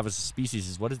we have as a species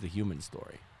is what is the human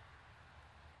story?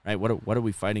 right? What are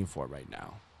we fighting for right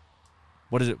now?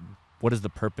 What is it? What is the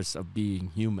purpose of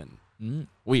being human?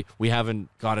 We haven't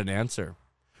got an answer,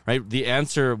 right? The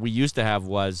answer we used to have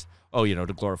was,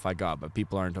 to glorify God, but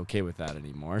people aren't okay with that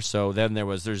anymore. So then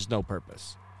there's no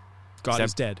purpose. God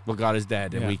is dead. Well, God is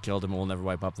dead, and we killed him, and we'll never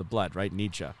wipe up the blood, right?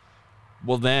 Nietzsche.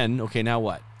 Well, then, okay, now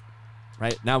what?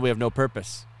 Right? Now we have no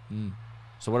purpose.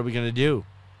 So what are we going to do?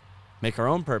 Make our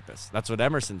own purpose. That's what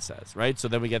Emerson says, right? So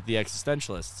then we get the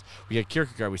existentialists. We get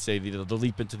Kierkegaard. We say the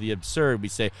leap into the absurd. We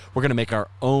say we're going to make our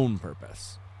own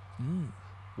purpose.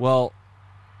 Well,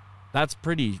 that's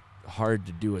pretty hard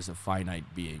to do as a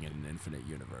finite being in an infinite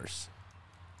universe.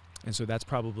 And so that's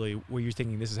probably where you're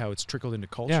thinking this is how it's trickled into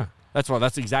culture. Yeah,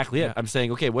 that's exactly it. I'm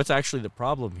saying, okay, what's actually the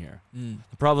problem here?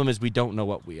 The problem is we don't know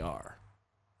what we are,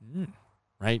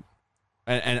 right?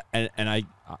 And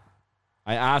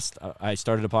I asked. I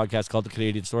started a podcast called The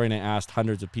Canadian Story, and I asked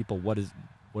hundreds of people, what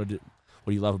do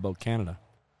you love about Canada?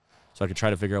 So I could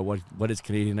try to figure out what is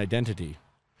Canadian identity.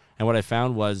 And what I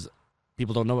found was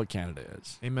people don't know what Canada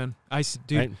is. Amen.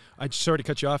 Dude, right? Sorry to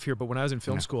cut you off here, but when I was in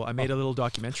film school, I made a little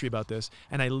documentary about this,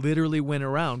 and I literally went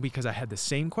around because I had the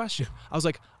same question. I was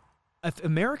like, if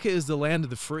America is the land of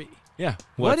the free,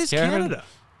 what is Canada?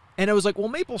 And I was like, well,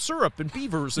 maple syrup and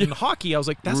beavers and hockey. I was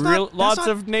like, lots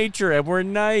of nature, and we're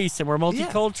nice, and we're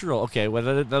multicultural. Yeah. Okay,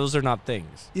 well, those are not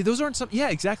things. Yeah, those aren't some. Yeah,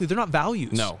 exactly. They're not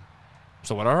values. No.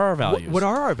 So what are our values? What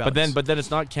are our values? But then it's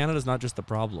not. Canada's not just the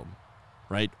problem,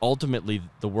 right? Ultimately,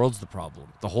 the world's the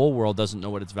problem. The whole world doesn't know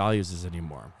what its values is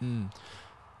anymore.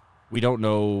 We don't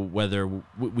know whether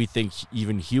we think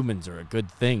even humans are a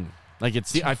good thing. Like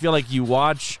I feel like you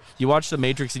watch The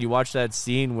Matrix, and you watch that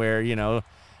scene where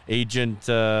Agent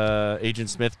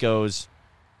Smith goes,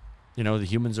 the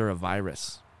humans are a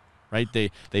virus, right?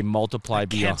 They multiply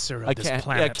beyond cancer on this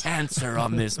planet. A cancer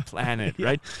on this planet,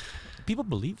 right? People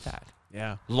believe that.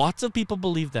 Yeah, lots of people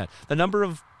believe that. The number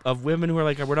of women who are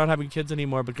like, we're not having kids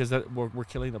anymore because we're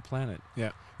killing the planet.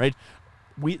 Yeah, right.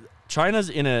 China's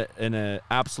in a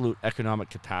absolute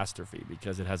economic catastrophe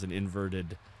because it has an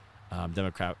inverted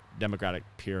democratic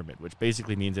pyramid, which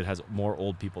basically means it has more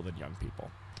old people than young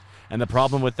people. And the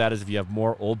problem with that is if you have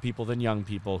more old people than young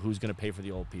people, who's going to pay for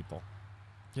the old people?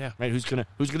 Yeah. Right? Who's going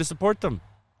to support them?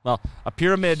 Well, a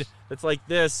pyramid that's like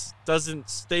this doesn't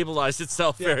stabilize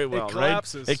itself very well, it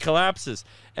collapses. Right? It collapses.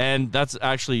 And that's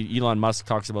actually, Elon Musk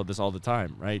talks about this all the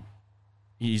time, right?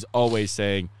 He's always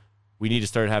saying, we need to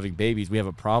start having babies. We have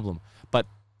a problem. But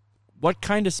what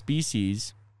kind of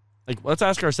species, let's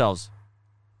ask ourselves,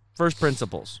 first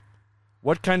principles,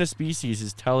 what kind of species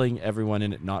is telling everyone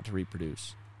in it not to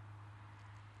reproduce?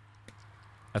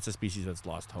 That's a species that's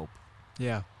lost hope.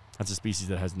 Yeah. That's a species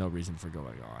that has no reason for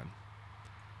going on.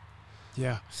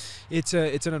 Yeah, it's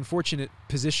an unfortunate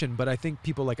position, but I think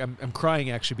people I'm crying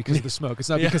actually because of the smoke. It's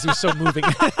not because it was so moving.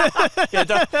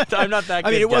 I'm not that good.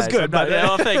 I mean, it was good. But,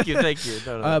 thank you.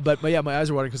 No. But my eyes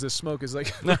are watering because the smoke is my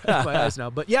eyes now.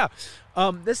 But yeah,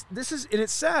 this is, and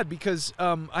it's sad because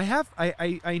I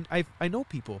know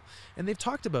people and they've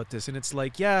talked about this, and it's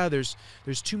like, there's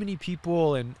too many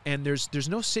people and there's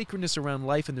no sacredness around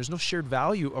life, and there's no shared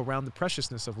value around the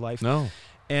preciousness of life. No.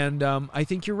 And I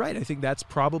think you're right. I think that's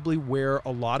probably where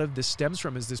a lot of this stems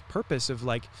from, is this purpose of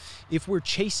if we're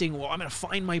chasing, I'm going to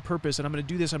find my purpose and I'm going to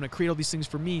do this, I'm going to create all these things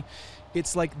for me.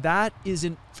 It's like that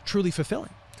isn't truly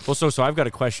fulfilling. Well, so I've got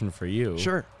a question for you.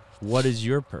 Sure. What is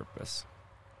your purpose?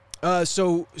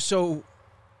 So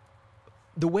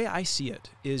the way I see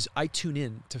it is I tune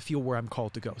in to feel where I'm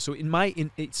called to go. So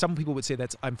some people would say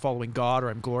that's I'm following God or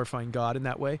I'm glorifying God in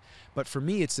that way. But for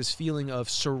me, it's this feeling of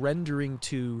surrendering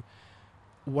to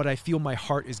what I feel my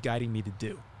heart is guiding me to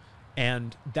do.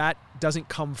 And that doesn't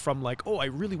come from I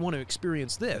really want to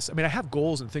experience this. I mean, I have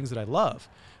goals and things that I love,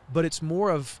 but it's more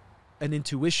of an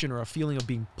intuition or a feeling of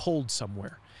being pulled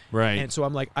somewhere. Right. And so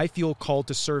I'm I feel called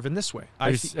to serve in this way.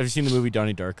 Have you seen the movie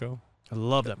Donnie Darko? I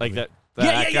love that movie. That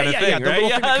kind of thing, right? The little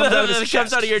thing that comes out of his chest.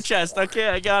 Comes out of your chest. Okay,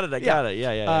 I got it.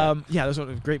 Yeah. That's a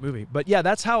great movie. But yeah,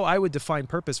 that's how I would define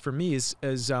purpose for me is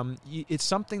it's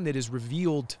something that is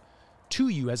revealed to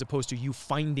you as opposed to you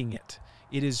finding it.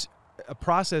 It is a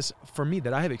process for me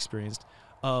that I have experienced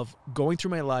of going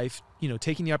through my life,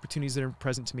 taking the opportunities that are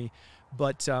present to me,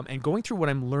 but and going through what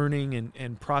I'm learning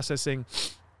and processing,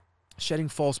 shedding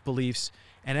false beliefs.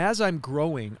 And as I'm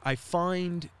growing, I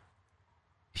find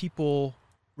people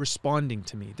responding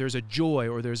to me. There's a joy,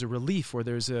 or there's a relief, or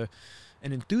there's an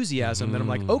enthusiasm that I'm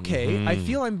like, okay, I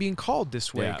feel I'm being called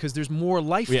this way because there's more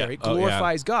life there. It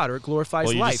glorifies God, or it glorifies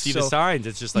life. You just see the signs.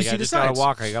 It's just like, I just gotta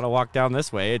walk. I gotta walk down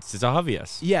this way. It's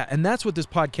obvious. Yeah, and that's what this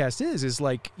podcast is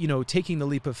like, taking the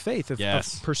leap of faith, of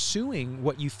pursuing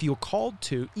what you feel called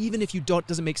to, even if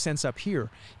doesn't make sense up here,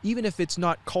 even if it's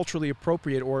not culturally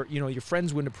appropriate, or, your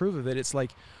friends wouldn't approve of it. It's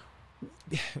like,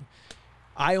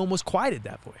 I almost quieted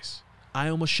that voice. I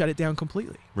almost shut it down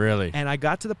completely. Really? And I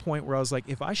got to the point where I was like,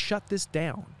 if I shut this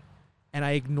down and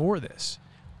I ignore this,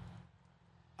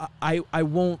 I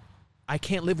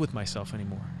can't live with myself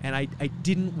anymore. And I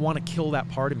didn't want to kill that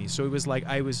part of me. So it was like,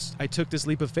 I took this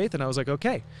leap of faith, and I was like,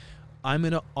 okay, I'm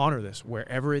going to honor this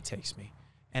wherever it takes me.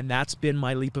 And that's been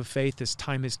my leap of faith. This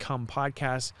Time Has Come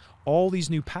podcast. All these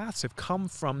new paths have come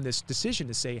from this decision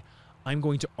to say, I'm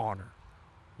going to honor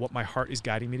what my heart is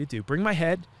guiding me to do. Bring my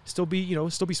head, still be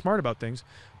smart about things,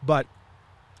 but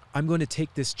I'm going to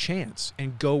take this chance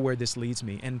and go where this leads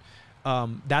me. And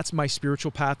that's my spiritual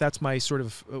path. That's my sort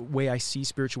of way I see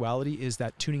spirituality, is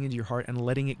that tuning into your heart and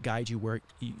letting it guide you where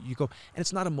you go. And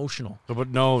it's not emotional. But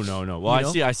no. Well,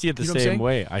 I see it the same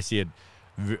way. I see it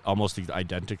almost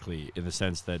identically, in the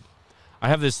sense that I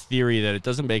have this theory that it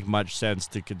doesn't make much sense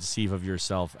to conceive of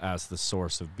yourself as the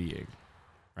source of being.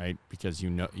 Right? Because you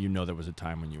know there was a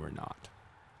time when you were not.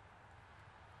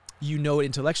 You know it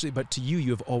intellectually, but to you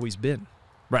have always been.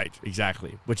 Right,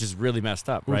 exactly. Which is really messed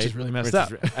up, right? Which is really messed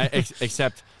up.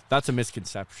 Except that's a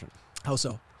misconception. How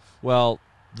so? Well,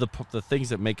 the things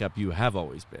that make up you have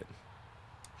always been.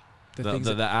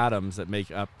 The atoms that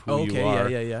make up who you are.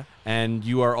 Yeah. And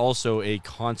you are also a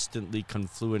constantly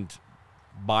confluent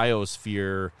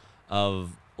biosphere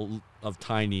of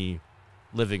tiny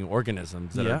living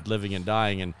organisms that are living and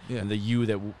dying, and the you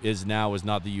that is now is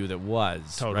not the you that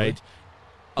was, right?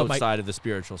 Outside of the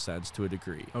spiritual sense, to a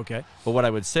degree. Okay. But what I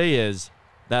would say is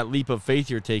that leap of faith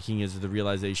you're taking is the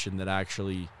realization that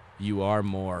actually you are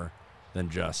more than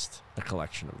just a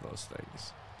collection of those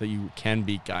things, that you can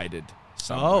be guided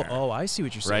somewhere. Oh, I see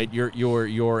what you're saying. Right?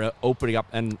 You're opening up,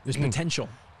 and there's potential.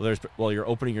 Well, you're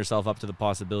opening yourself up to the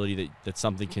possibility that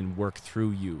something can work through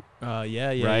you.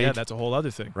 Yeah. That's a whole other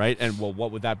thing. Right? And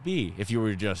what would that be if you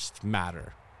were just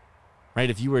matter? Right?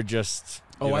 If you were just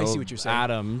I see what you're saying.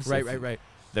 Atoms. Right.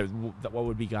 That what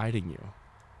would be guiding you?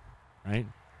 Right?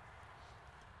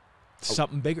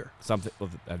 Something bigger. Something,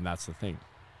 and that's the thing.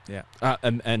 Yeah.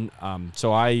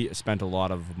 So I spent a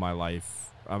lot of my life,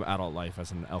 adult life,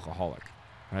 as an alcoholic,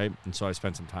 right? And so I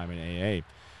spent some time in AA.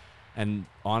 And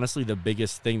honestly, the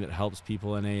biggest thing that helps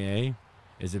people in AA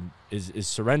is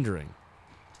surrendering.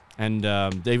 And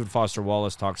David Foster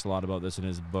Wallace talks a lot about this in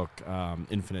his book,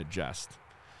 Infinite Jest,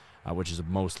 which is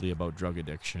mostly about drug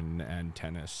addiction and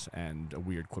tennis and a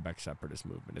weird Quebec separatist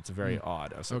movement. It's a very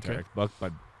odd esoteric book,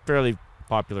 but fairly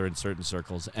popular in certain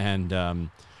circles. And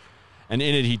in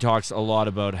it, he talks a lot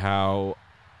about how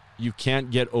you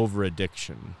can't get over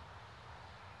addiction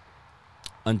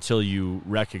until you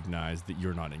recognize that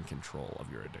you're not in control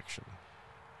of your addiction,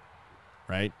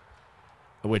 right?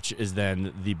 Which is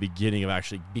then the beginning of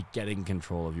actually getting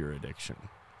control of your addiction,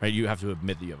 right? You have to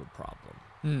admit that you have a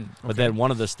problem. But then one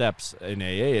of the steps in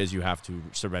AA is you have to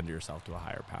surrender yourself to a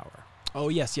higher power. Oh,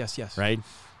 yes. Right?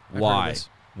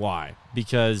 Why?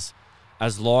 Because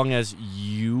as long as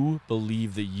you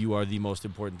believe that you are the most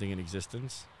important thing in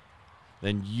existence,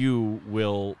 then you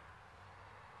will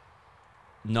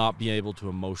not be able to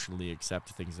emotionally accept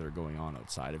things that are going on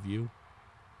outside of you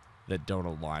that don't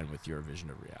align with your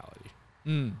vision of reality.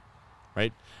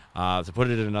 Right? To put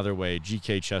it in another way,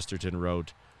 G.K. Chesterton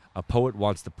wrote, "A poet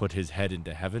wants to put his head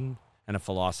into heaven, and a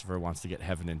philosopher wants to get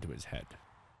heaven into his head."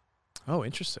 Oh,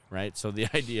 interesting. Right? So the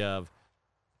idea of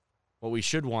what we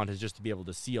should want is just to be able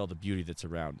to see all the beauty that's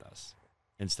around us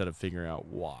instead of figuring out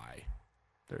why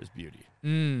there's beauty.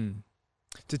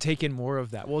 To take in more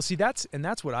of that. Well, see, that's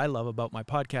what I love about my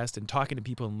podcast and talking to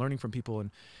people and learning from people, and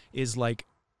is like,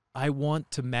 I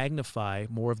want to magnify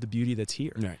more of the beauty that's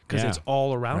here, because it's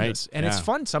all around us, and it's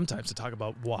fun sometimes to talk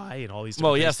about why and all these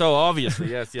different things. So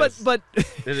obviously, yes. but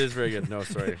it is very good. No,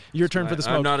 sorry, your turn for the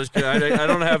smoke. I'm not as good. I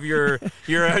don't have your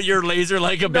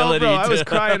laser-like ability. No, bro, I was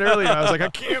crying earlier. I was like, I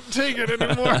can't take it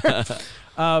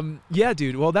anymore. Yeah,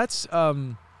 dude. Well, that's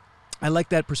I like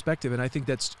that perspective, and I think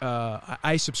that's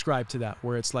I subscribe to that,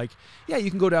 where it's like, yeah, you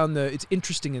can go down it's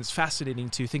interesting and it's fascinating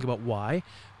to think about why,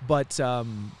 but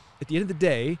at the end of the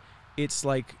day, it's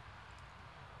like,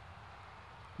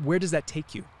 where does that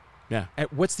take you? Yeah.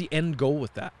 What's the end goal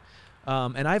with that?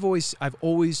 And I've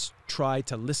always tried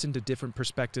to listen to different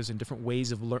perspectives and different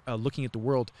ways of looking at the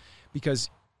world,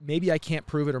 because maybe I can't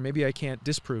prove it or maybe I can't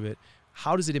disprove it,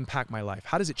 how does it impact my life?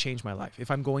 How does it change my life? If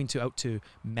I'm going out to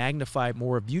magnify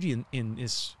more of beauty in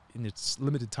its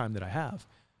limited time that I have,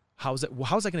 how's that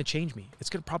going to change me? It's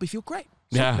going to probably feel great.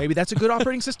 So maybe that's a good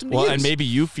operating system to use. And maybe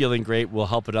you feeling great will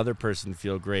help another person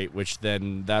feel great, which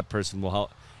then that person will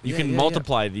help. You can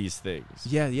multiply these things.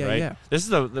 Right? This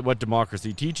is what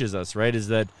democracy teaches us, right? Is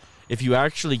that if you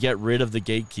actually get rid of the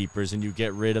gatekeepers and you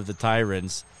get rid of the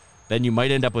tyrants, then you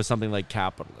might end up with something like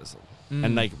capitalism.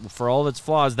 And like for all its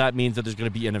flaws, that means that there's going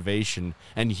to be innovation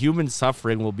and human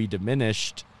suffering will be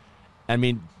diminished. I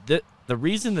mean, the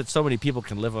reason that so many people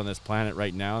can live on this planet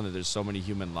right now and that there's so many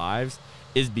human lives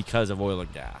is because of oil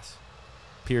and gas.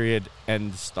 Period.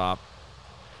 End. Stop.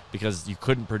 Because you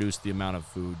couldn't produce the amount of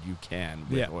food you can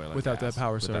with oil and without gas. That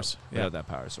power source. Without that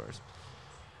power source.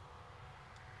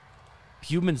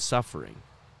 Human suffering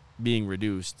being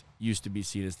reduced used to be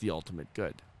seen as the ultimate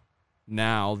good.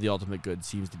 Now the ultimate good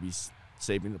seems to be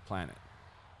saving the planet.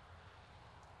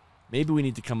 Maybe we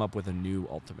need to come up with a new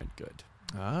ultimate good.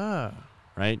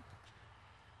 Right?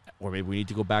 Or maybe we need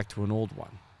to go back to an old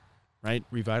one. Right?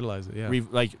 Revitalize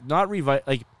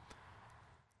it,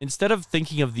 instead of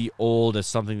thinking of the old as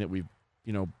something that we've,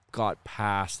 got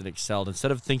past and excelled,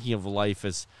 instead of thinking of life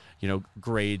as,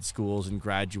 grade schools and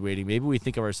graduating, maybe we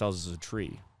think of ourselves as a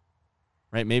tree,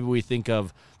 right? Maybe we think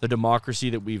of the democracy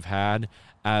that we've had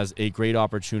as a great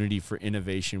opportunity for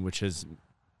innovation, which has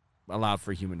allowed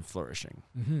for human flourishing,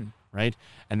 right?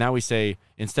 And now we say,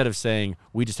 instead of saying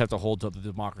we just have to hold to the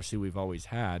democracy we've always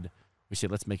had, we say,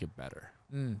 let's make it better,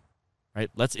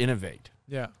 right? Let's innovate.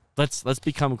 Yeah. Let's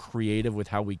become creative with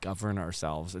how we govern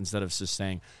ourselves instead of just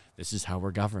saying, this is how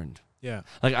we're governed. Yeah.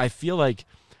 Like, I feel like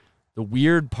the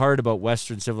weird part about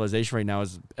Western civilization right now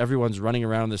is everyone's running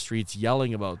around the streets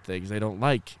yelling about things they don't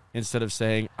like instead of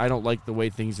saying, I don't like the way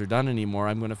things are done anymore.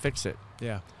 I'm going to fix it.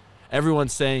 Yeah.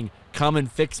 Everyone's saying, come and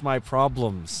fix my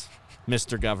problems,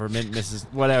 Mr. Government, Mrs.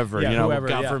 Whatever, whoever,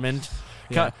 government.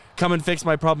 Come and fix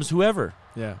my problems, whoever.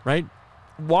 Yeah. Right?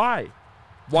 Why?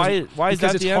 Why is that the answer?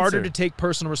 Because it's harder to take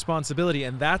personal responsibility,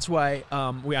 and that's why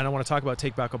I don't want to talk about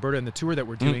Take Back Alberta and the tour that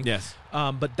we're doing. Yes.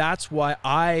 But that's why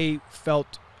I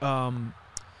felt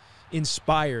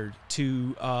inspired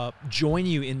to join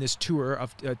you in this tour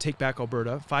of Take Back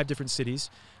Alberta, 5 different cities,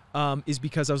 is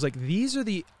because I was like, these are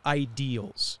the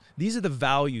ideals. These are the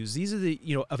values. These are the,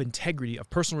 of integrity, of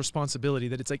personal responsibility,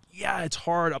 that it's like, it's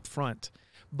hard up front,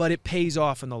 but it pays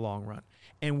off in the long run.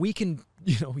 And we can,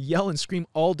 yell and scream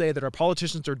all day that our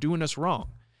politicians are doing us wrong.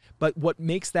 But what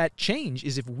makes that change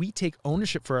is if we take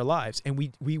ownership for our lives and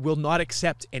we will not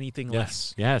accept anything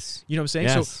less. Yes. You know what I'm saying?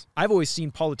 Yes. So I've always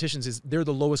seen politicians as they're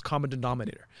the lowest common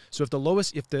denominator. So if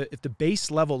the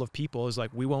base level of people is like,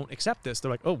 we won't accept this,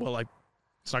 they're like, oh, well,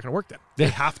 it's not going to work then. They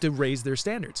have to raise their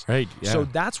standards. Right. Yeah. So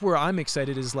that's where I'm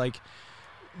excited is like,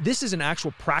 this is an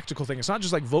actual practical thing. It's not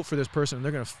just like vote for this person and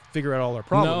they're going to figure out all our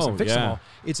problems and fix them all.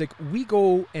 It's like we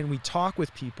go and we talk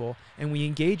with people and we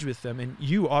engage with them. And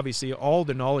you, obviously, all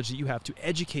the knowledge that you have to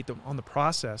educate them on the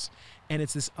process. And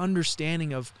it's this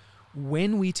understanding of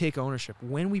when we take ownership,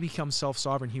 when we become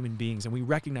self-sovereign human beings and we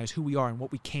recognize who we are and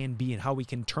what we can be and how we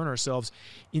can turn ourselves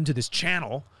into this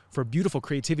channel for beautiful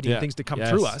creativity and things to come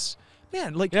through us.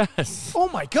 Man, oh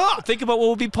my God. Think about what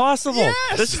would be possible.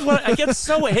 Yes. This is what I get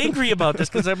so angry about this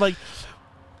because I'm like,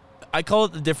 I call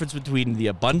it the difference between the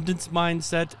abundance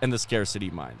mindset and the scarcity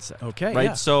mindset. Okay. Right.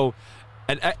 Yeah. So,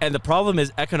 and the problem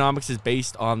is economics is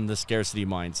based on the scarcity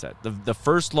mindset. The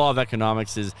first law of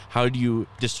economics is how do you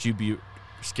distribute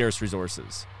scarce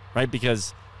resources, right?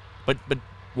 Because, but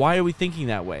why are we thinking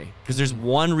that way? Because there's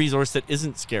one resource that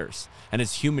isn't scarce, and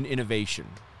it's human innovation.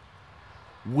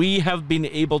 We have been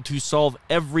able to solve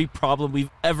every problem we've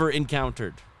ever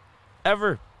encountered.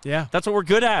 Ever. Yeah. That's what we're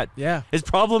good at. Yeah. Is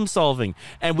problem solving.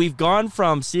 And we've gone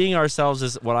from seeing ourselves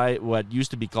as what used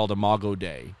to be called Imago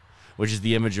Dei, which is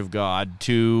the image of God,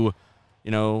 to,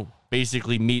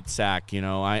 basically meat sack,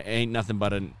 I ain't nothing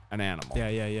but an animal.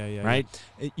 Yeah. Right?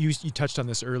 You touched on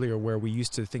this earlier where we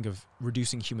used to think of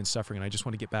reducing human suffering, and I just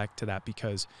want to get back to that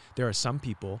because there are some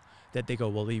people that they go,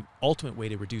 well, the ultimate way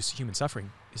to reduce human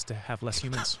suffering is to have less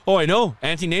humans. Oh, I know.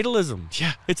 Antinatalism.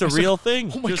 Yeah. It's a real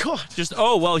thing. Oh, my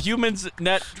God. Humans,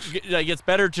 it's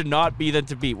better to not be than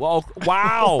to be. Well,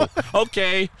 wow.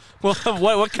 Okay. Well,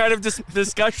 what kind of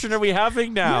discussion are we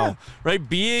having now? Yeah. Right?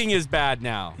 Being is bad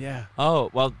now. Yeah. Oh,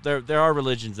 well, there are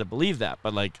religions that believe that,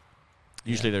 but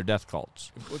usually they're death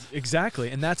cults. Exactly.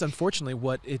 And that's unfortunately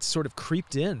what it's sort of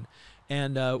creeped in.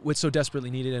 And what's so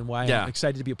desperately needed and why I'm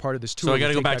excited to be a part of this tour. So I got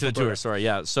to go back to the tour. Sorry,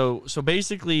 yeah. So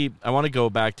basically, I want to go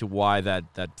back to why that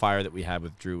fire that we had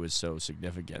with Drew is so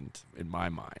significant in my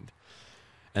mind,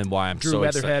 and why I'm Drew so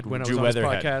Weatherhead excited. when I was on his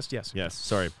podcast. Yes.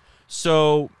 Sorry.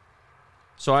 So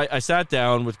So I sat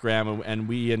down with Graham and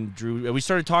we and Drew, and we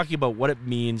started talking about what it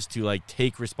means to like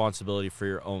take responsibility for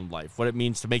your own life, what it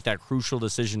means to make that crucial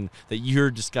decision that you're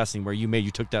discussing where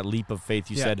you took that leap of faith.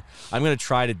 You said, I'm going to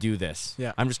try to do this.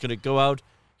 Yeah. I'm just going to go out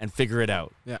and figure it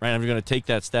out. Yeah. Right. I'm going to take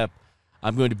that step.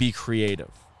 I'm going to be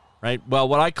creative. Right. Well,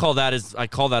 what I call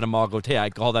that imago Dei. I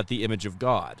call that the image of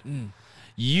God.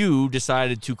 You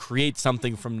decided to create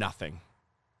something from nothing.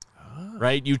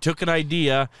 Right? You took an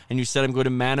idea and you said, I'm going to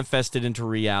manifest it into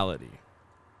reality.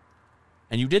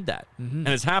 And you did that. And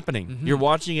it's happening. You're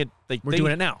watching it. Like, We're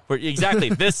doing it now. Exactly.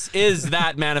 This is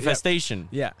that manifestation.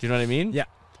 Yeah. Do you know what I mean? Yeah.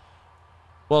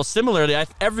 Well, similarly,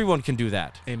 everyone can do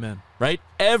that. Amen. Right?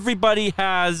 Everybody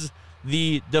has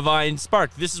the divine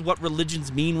spark. This is what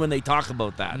religions mean when they talk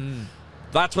about that.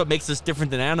 That's what makes us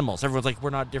different than animals. Everyone's like, we're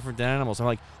not different than animals. I'm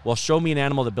like, well, show me an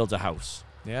animal that builds a house.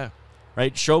 Yeah.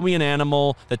 Right? Show me an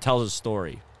animal that tells a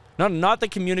story. Not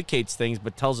that communicates things,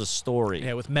 but tells a story.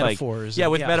 Yeah, with metaphors.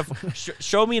 Metaphors.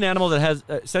 Show me an animal that has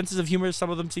senses of humor. Some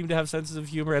of them seem to have senses of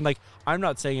humor. And, like, I'm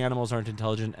not saying animals aren't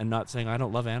intelligent and not saying I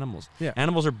don't love animals. Yeah.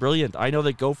 Animals are brilliant. I know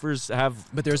that gophers have...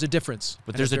 But there's a difference.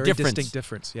 But there's a a very difference. distinct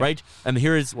difference. Yeah. Right? And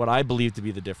here is what I believe to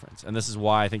be the difference. And this is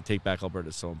why I think Take Back Alberta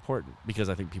is so important, because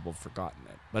I think people have forgotten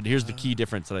it. But here's the key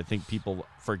difference that I think people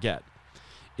forget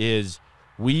is...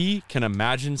 we can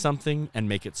imagine something and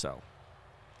make it so.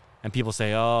 And people say,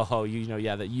 it's all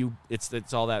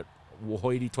that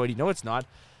hoity-toity. No, it's not.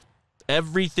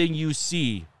 Everything you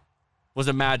see was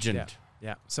imagined.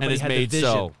 Yeah. Somebody had made the vision.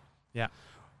 So. Yeah.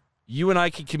 You and I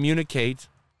can communicate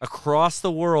across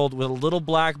the world with a little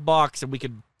black box, and we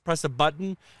can press a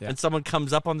button, and someone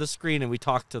comes up on the screen, and we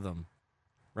talk to them.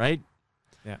 Right?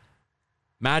 Yeah.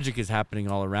 Magic is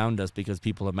happening all around us because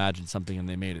people imagined something and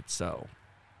they made it so.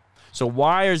 So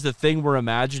why is the thing we're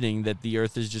imagining that the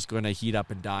earth is just going to heat up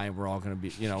and die and we're all going to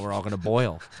be, we're all going to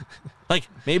boil? Like,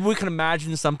 maybe we can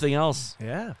imagine something else.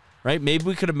 Yeah. Right? Maybe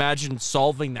we could imagine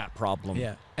solving that problem.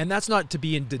 Yeah. And that's not to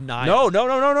be in denial.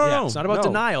 No. It's not about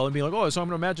denial and being like, so I'm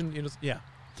going to imagine,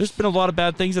 There's been a lot of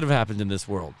bad things that have happened in this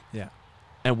world. Yeah.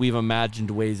 And we've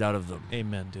imagined ways out of them.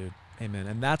 Amen, dude. Amen.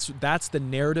 And that's the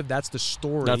narrative, that's the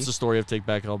story. That's the story of Take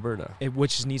Back Alberta.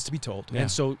 Which needs to be told. Yeah. And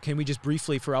so can we just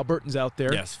briefly, for Albertans out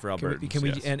there. Yes, for Albertans. Can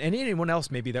we and anyone else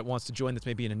maybe that wants to join that's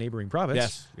maybe in a neighboring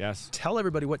province. Yes. Tell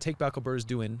everybody what Take Back Alberta is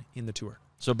doing in the tour.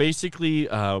 So basically,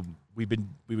 we've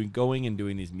been going and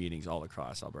doing these meetings all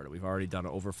across Alberta. We've already done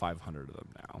over 500 of them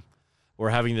now. We're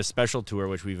having this special tour,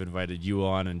 which we've invited you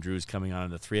on, and Drew's coming on,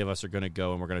 and the three of us are going to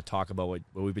go, and we're going to talk about what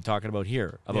we've been talking about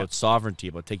here, about sovereignty,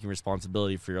 about taking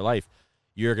responsibility for your life.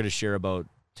 You're going to share about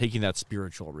taking that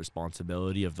spiritual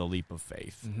responsibility of the leap of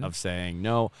faith, of saying,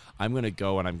 no, I'm going to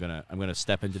go and I'm going to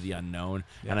step into the unknown,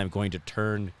 and I'm going to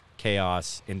turn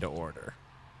chaos into order,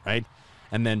 right?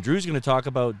 And then Drew's going to talk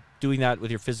about doing that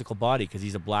with your physical body, because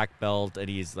he's a black belt and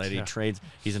he trains.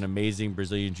 He's an amazing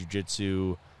Brazilian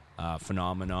jiu-jitsu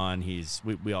phenomenon.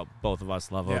 We all, both of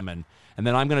us love him, and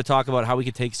then I'm going to talk about how we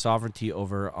can take sovereignty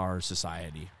over our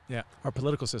society. Yeah, our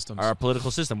political systems. Our political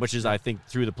system, which is, I think,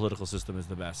 through the political system is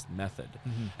the best method.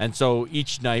 And so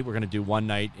each night, we're going to do one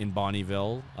night in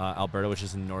Bonnyville, Alberta, which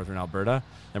is in northern Alberta.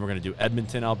 Then we're going to do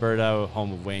Edmonton, Alberta,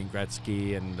 home of Wayne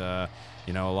Gretzky and, a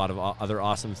lot of other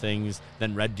awesome things.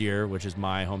 Then Red Deer, which is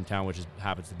my hometown, which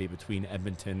happens to be between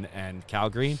Edmonton and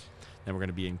Calgary. Then we're going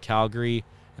to be in Calgary,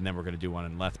 and then we're going to do one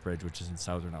in Lethbridge, which is in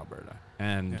southern Alberta.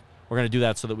 And we're going to do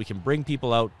that so that we can bring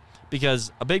people out,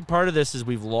 because a big part of this is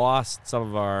we've lost some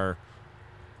of our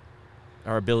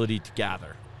ability to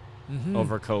gather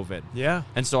over COVID. Yeah.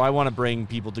 And so I want to bring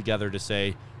people together to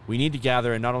say, we need to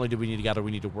gather, and not only do we need to gather,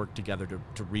 we need to work together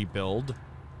to rebuild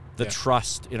the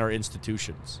trust in our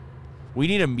institutions. We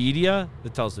need a media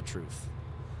that tells the truth,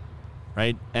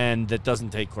 right? And that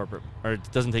doesn't take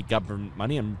government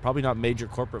money, and probably not major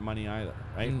corporate money either,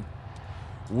 right?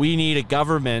 We need a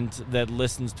government that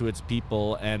listens to its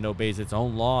people and obeys its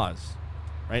own laws,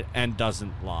 right? And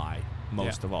doesn't lie,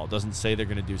 most of all. Doesn't say they're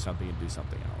going to do something and do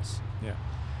something else. Yeah.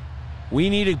 We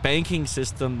need a banking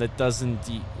system that doesn't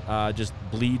just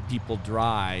bleed people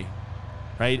dry,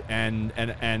 right?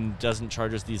 And doesn't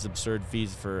charge us these absurd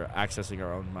fees for accessing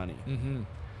our own money.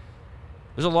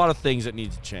 There's a lot of things that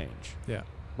need to change. Yeah.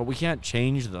 But we can't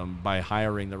change them by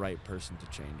hiring the right person to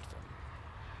change them.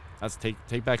 That's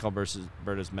Take Back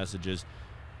Alberta's messages.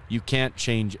 You can't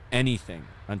change anything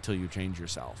until you change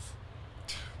yourself.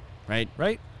 Right?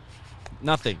 Right?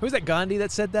 Nothing. Who was that, Gandhi,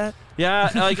 that said that? Yeah,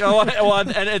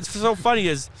 and it's so funny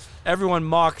is everyone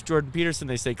mock Jordan Peterson.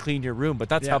 They say clean your room, but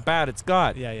that's how bad it's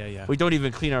got. Yeah. We don't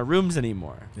even clean our rooms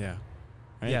anymore. Yeah.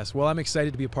 Right? Yes. Well, I'm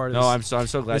excited to be a part of this. No, I'm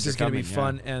so glad this you're is going to be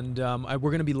coming, fun, and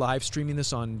we're going to be live streaming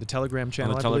this on the Telegram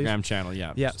channel. On the Telegram channel,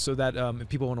 yeah. Yeah, so that if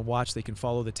people want to watch, they can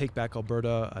follow the Take Back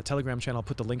Alberta Telegram channel. I'll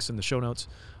put the links in the show notes.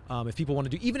 If people want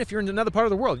to do, even if you're in another part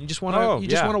of the world, you just want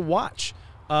to watch.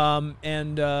 We're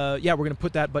going to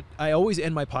put that. But I always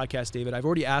end my podcast, David. I've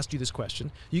already asked you this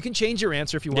question. You can change your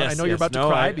answer if you want. Yes, I know you're about to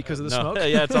cry because of the smoke.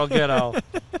 Yeah, it's all good. I'll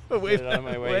get it on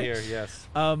my way here. Yes.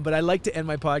 But I like to end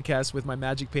my podcast with my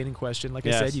magic painting question. Like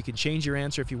I said, you can change your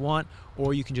answer if you want,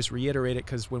 or you can just reiterate it,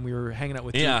 because when we were hanging out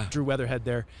with Drew Weatherhead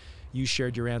there, you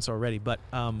shared your answer already. But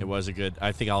it was a good.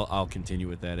 I think I'll continue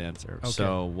with that answer. Okay.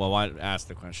 So, ask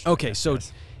the question. Okay,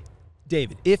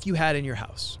 David, if you had in your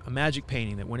house a magic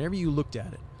painting that whenever you looked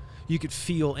at it, you could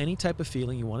feel any type of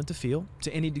feeling you wanted to feel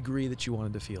to any degree that you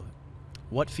wanted to feel it,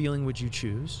 what feeling would you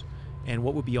choose, and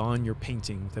what would be on your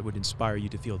painting that would inspire you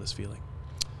to feel this feeling?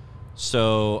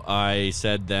 So I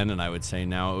said then, and I would say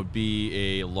now, it would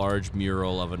be a large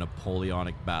mural of a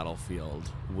Napoleonic battlefield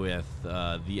with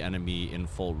the enemy in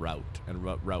full rout. And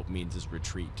what rout means is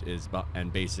retreat.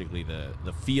 And basically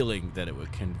the feeling that it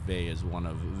would convey is one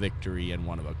of victory and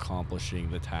one of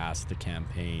accomplishing the task, the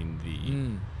campaign,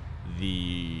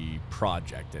 the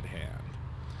project at hand.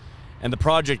 And the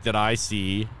project that I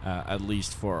see, at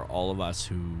least for all of us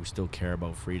who still care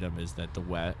about freedom, is that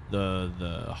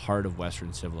the heart of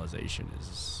Western civilization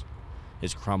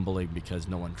is crumbling because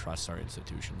no one trusts our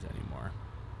institutions anymore.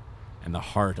 And the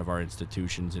heart of our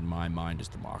institutions, in my mind, is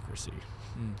democracy.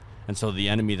 And so the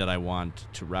enemy that I want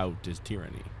to rout is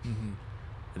tyranny.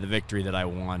 The victory that I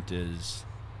want is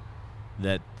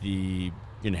that the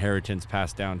inheritance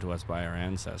passed down to us by our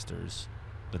ancestors,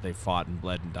 that they fought and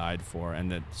bled and died for, and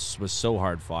that was so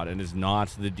hard fought and is not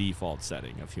the default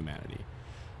setting of humanity,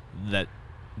 that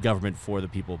government for the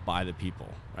people, by the people,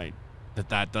 right?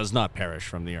 That does not perish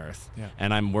from the earth. Yeah.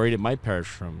 And I'm worried it might perish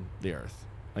from the earth.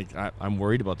 Like, I'm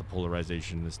worried about the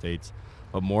polarization in the States,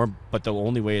 but the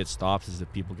only way it stops is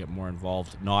that people get more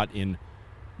involved,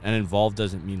 and involved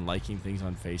doesn't mean liking things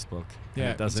on Facebook.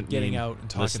 Yeah, it doesn't getting mean out and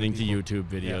talking listening to YouTube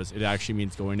videos. It actually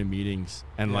means going to meetings,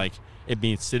 and it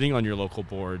means sitting on your local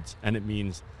boards, and it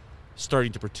means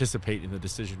starting to participate in the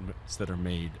decisions that are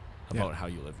made about how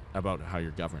you live, about how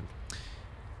you're governed.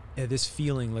 This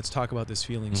feeling, let's talk about this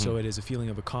feeling. So it is a feeling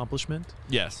of accomplishment.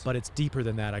 Yes. But it's deeper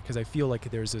than that, because I feel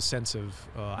like there's a sense of,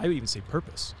 I would even say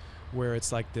purpose, where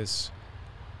it's like this,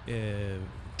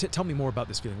 tell me more about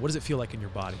this feeling. What does it feel like in your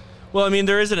body? Well, I mean,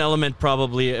 there is an element,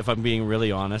 probably, if I'm being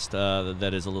really honest,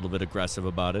 that is a little bit aggressive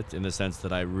about it, in the sense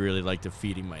that I really like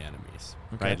defeating my enemies,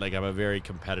 right? Like, I'm a very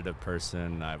competitive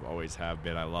person. I've always have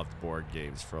been. I loved board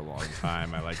games for a long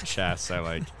time. I like chess. I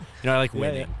like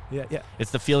winning. Yeah.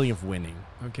 It's the feeling of winning,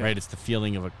 right? It's the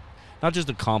feeling of not just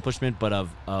accomplishment, but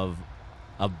of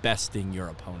besting your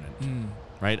opponent,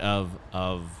 right? Of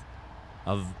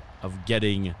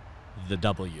getting the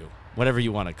W. Whatever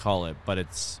you want to call it, but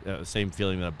it's the same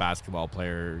feeling that a basketball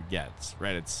player gets,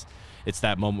 right? It's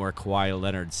that moment where Kawhi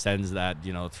Leonard sends that,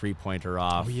 three-pointer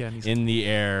off in the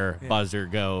air, buzzer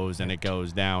goes, and it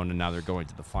goes down, and now they're going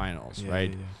to the finals,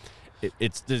 right? Yeah.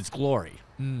 It's glory.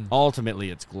 Ultimately,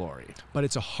 it's glory. But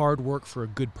it's a hard work for a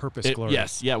good purpose glory.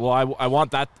 Yes, yeah. Well, I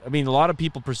want that. I mean, a lot of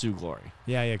people pursue glory.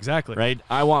 Yeah, exactly. Right?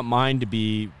 I want mine to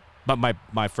be... But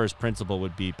my first principle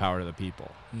would be power to the people.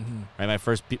 Right?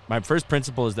 My first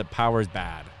principle is that power is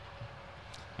bad,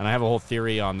 and I have a whole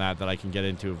theory on that I can get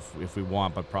into if we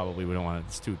want, but probably we don't want it.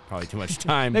 It's probably too much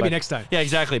time. Maybe next time. Yeah,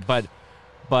 exactly. But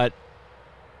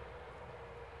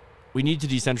we need to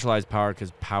decentralize power,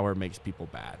 because power makes people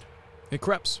bad. It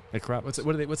corrupts.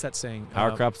 What's that saying?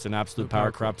 Power corrupts, and absolute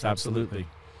power corrupts. Absolutely.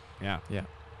 Yeah.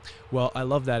 Well, I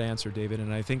love that answer, David,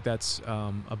 and I think that's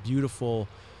a beautiful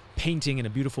painting and a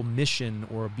beautiful mission,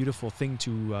 or a beautiful thing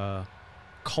to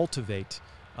cultivate,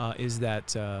 is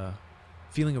that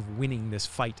feeling of winning this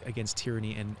fight against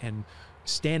tyranny and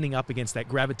standing up against that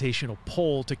gravitational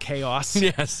pull to chaos.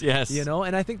 Yes.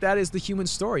 And I think that is the human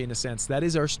story, in a sense. That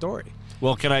is our story.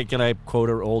 Well, can I quote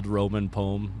an old Roman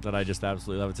poem that I just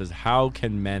absolutely love? It says, "How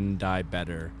can men die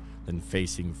better than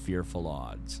facing fearful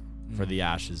odds for the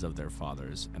ashes of their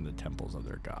fathers and the temples of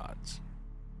their gods?"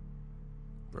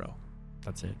 Bro.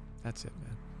 That's it,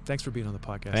 man. Thanks for being on the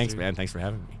podcast. Thanks, dude. Man. Thanks for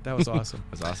having me. That was awesome.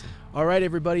 That was awesome. All right,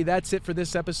 everybody. That's it for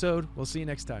this episode. We'll see you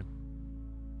next time.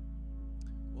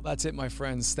 Well, that's it, my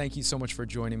friends. Thank you so much for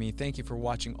joining me. Thank you for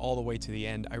watching all the way to the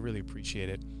end. I really appreciate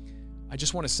it. I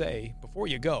just want to say, before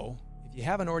you go, if you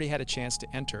haven't already had a chance to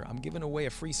enter, I'm giving away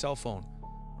a free cell phone.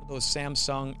 One of those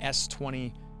Samsung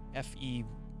S20 FE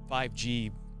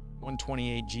 5G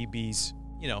 128 GBs.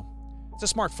 It's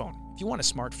a smartphone. If you want a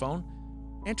smartphone,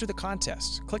 enter the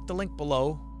contest. Click the link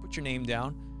below, put your name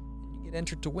down, and you get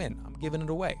entered to win. I'm giving it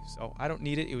away. So I don't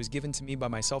need it. It was given to me by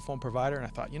my cell phone provider, and I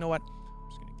thought, you know what? I'm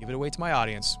just going to give it away to my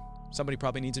audience. Somebody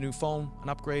probably needs a new phone, an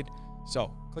upgrade.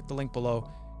 So click the link below.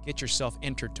 Get yourself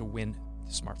entered to win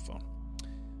the smartphone.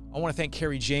 I want to thank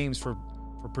Kerry James for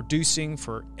producing,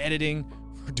 for editing,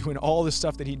 for doing all the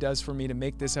stuff that he does for me to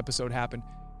make this episode happen.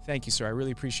 Thank you, sir. I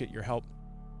really appreciate your help.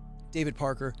 David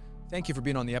Parker, thank you for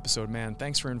being on the episode, man.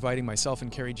 Thanks for inviting myself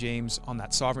and Kerry James on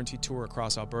that sovereignty tour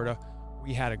across Alberta.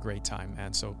 We had a great time,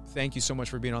 man. So thank you so much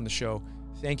for being on the show.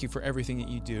 Thank you for everything that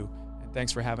you do. And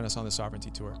thanks for having us on the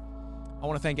sovereignty tour. I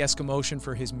want to thank Eskimotion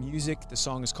for his music. The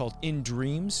song is called In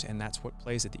Dreams, and that's what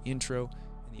plays at the intro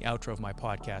and the outro of my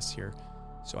podcast here.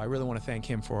 So I really want to thank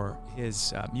him for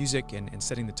his music and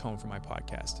setting the tone for my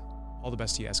podcast. All the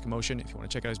best to you, Eskimotion. If you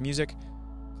want to check out his music,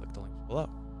 click the link below.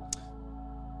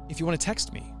 If you want to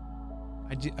text me,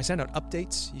 I send out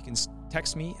updates. You can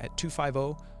text me at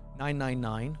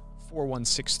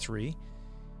 250-999-4163.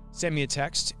 Send me a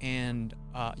text, and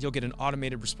you'll get an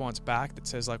automated response back that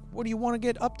says, like, what do you want to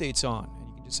get updates on? And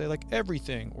you can just say, like,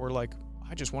 everything, or like,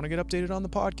 I just want to get updated on the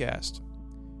podcast.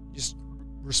 Just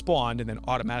respond, and then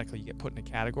automatically you get put in a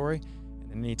category. And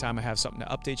then anytime I have something to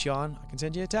update you on, I can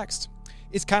send you a text.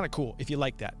 It's kind of cool if you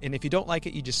like that. And if you don't like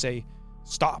it, you just say,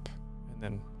 stop, and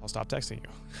then I'll stop texting you.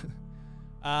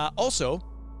 Also,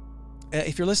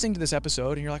 if you're listening to this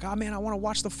episode and you're like, oh man, I want to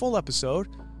watch the full episode,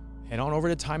 head on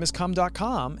over to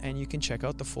timehascome.com and you can check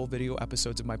out the full video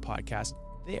episodes of my podcast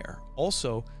there.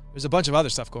 Also, there's a bunch of other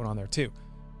stuff going on there too.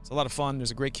 It's a lot of fun.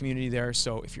 There's a great community there.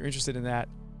 So if you're interested in that,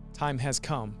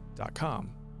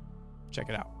 timehascome.com. Check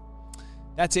it out.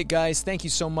 That's it, guys. Thank you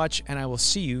so much, and I will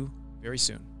see you very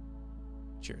soon.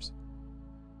 Cheers.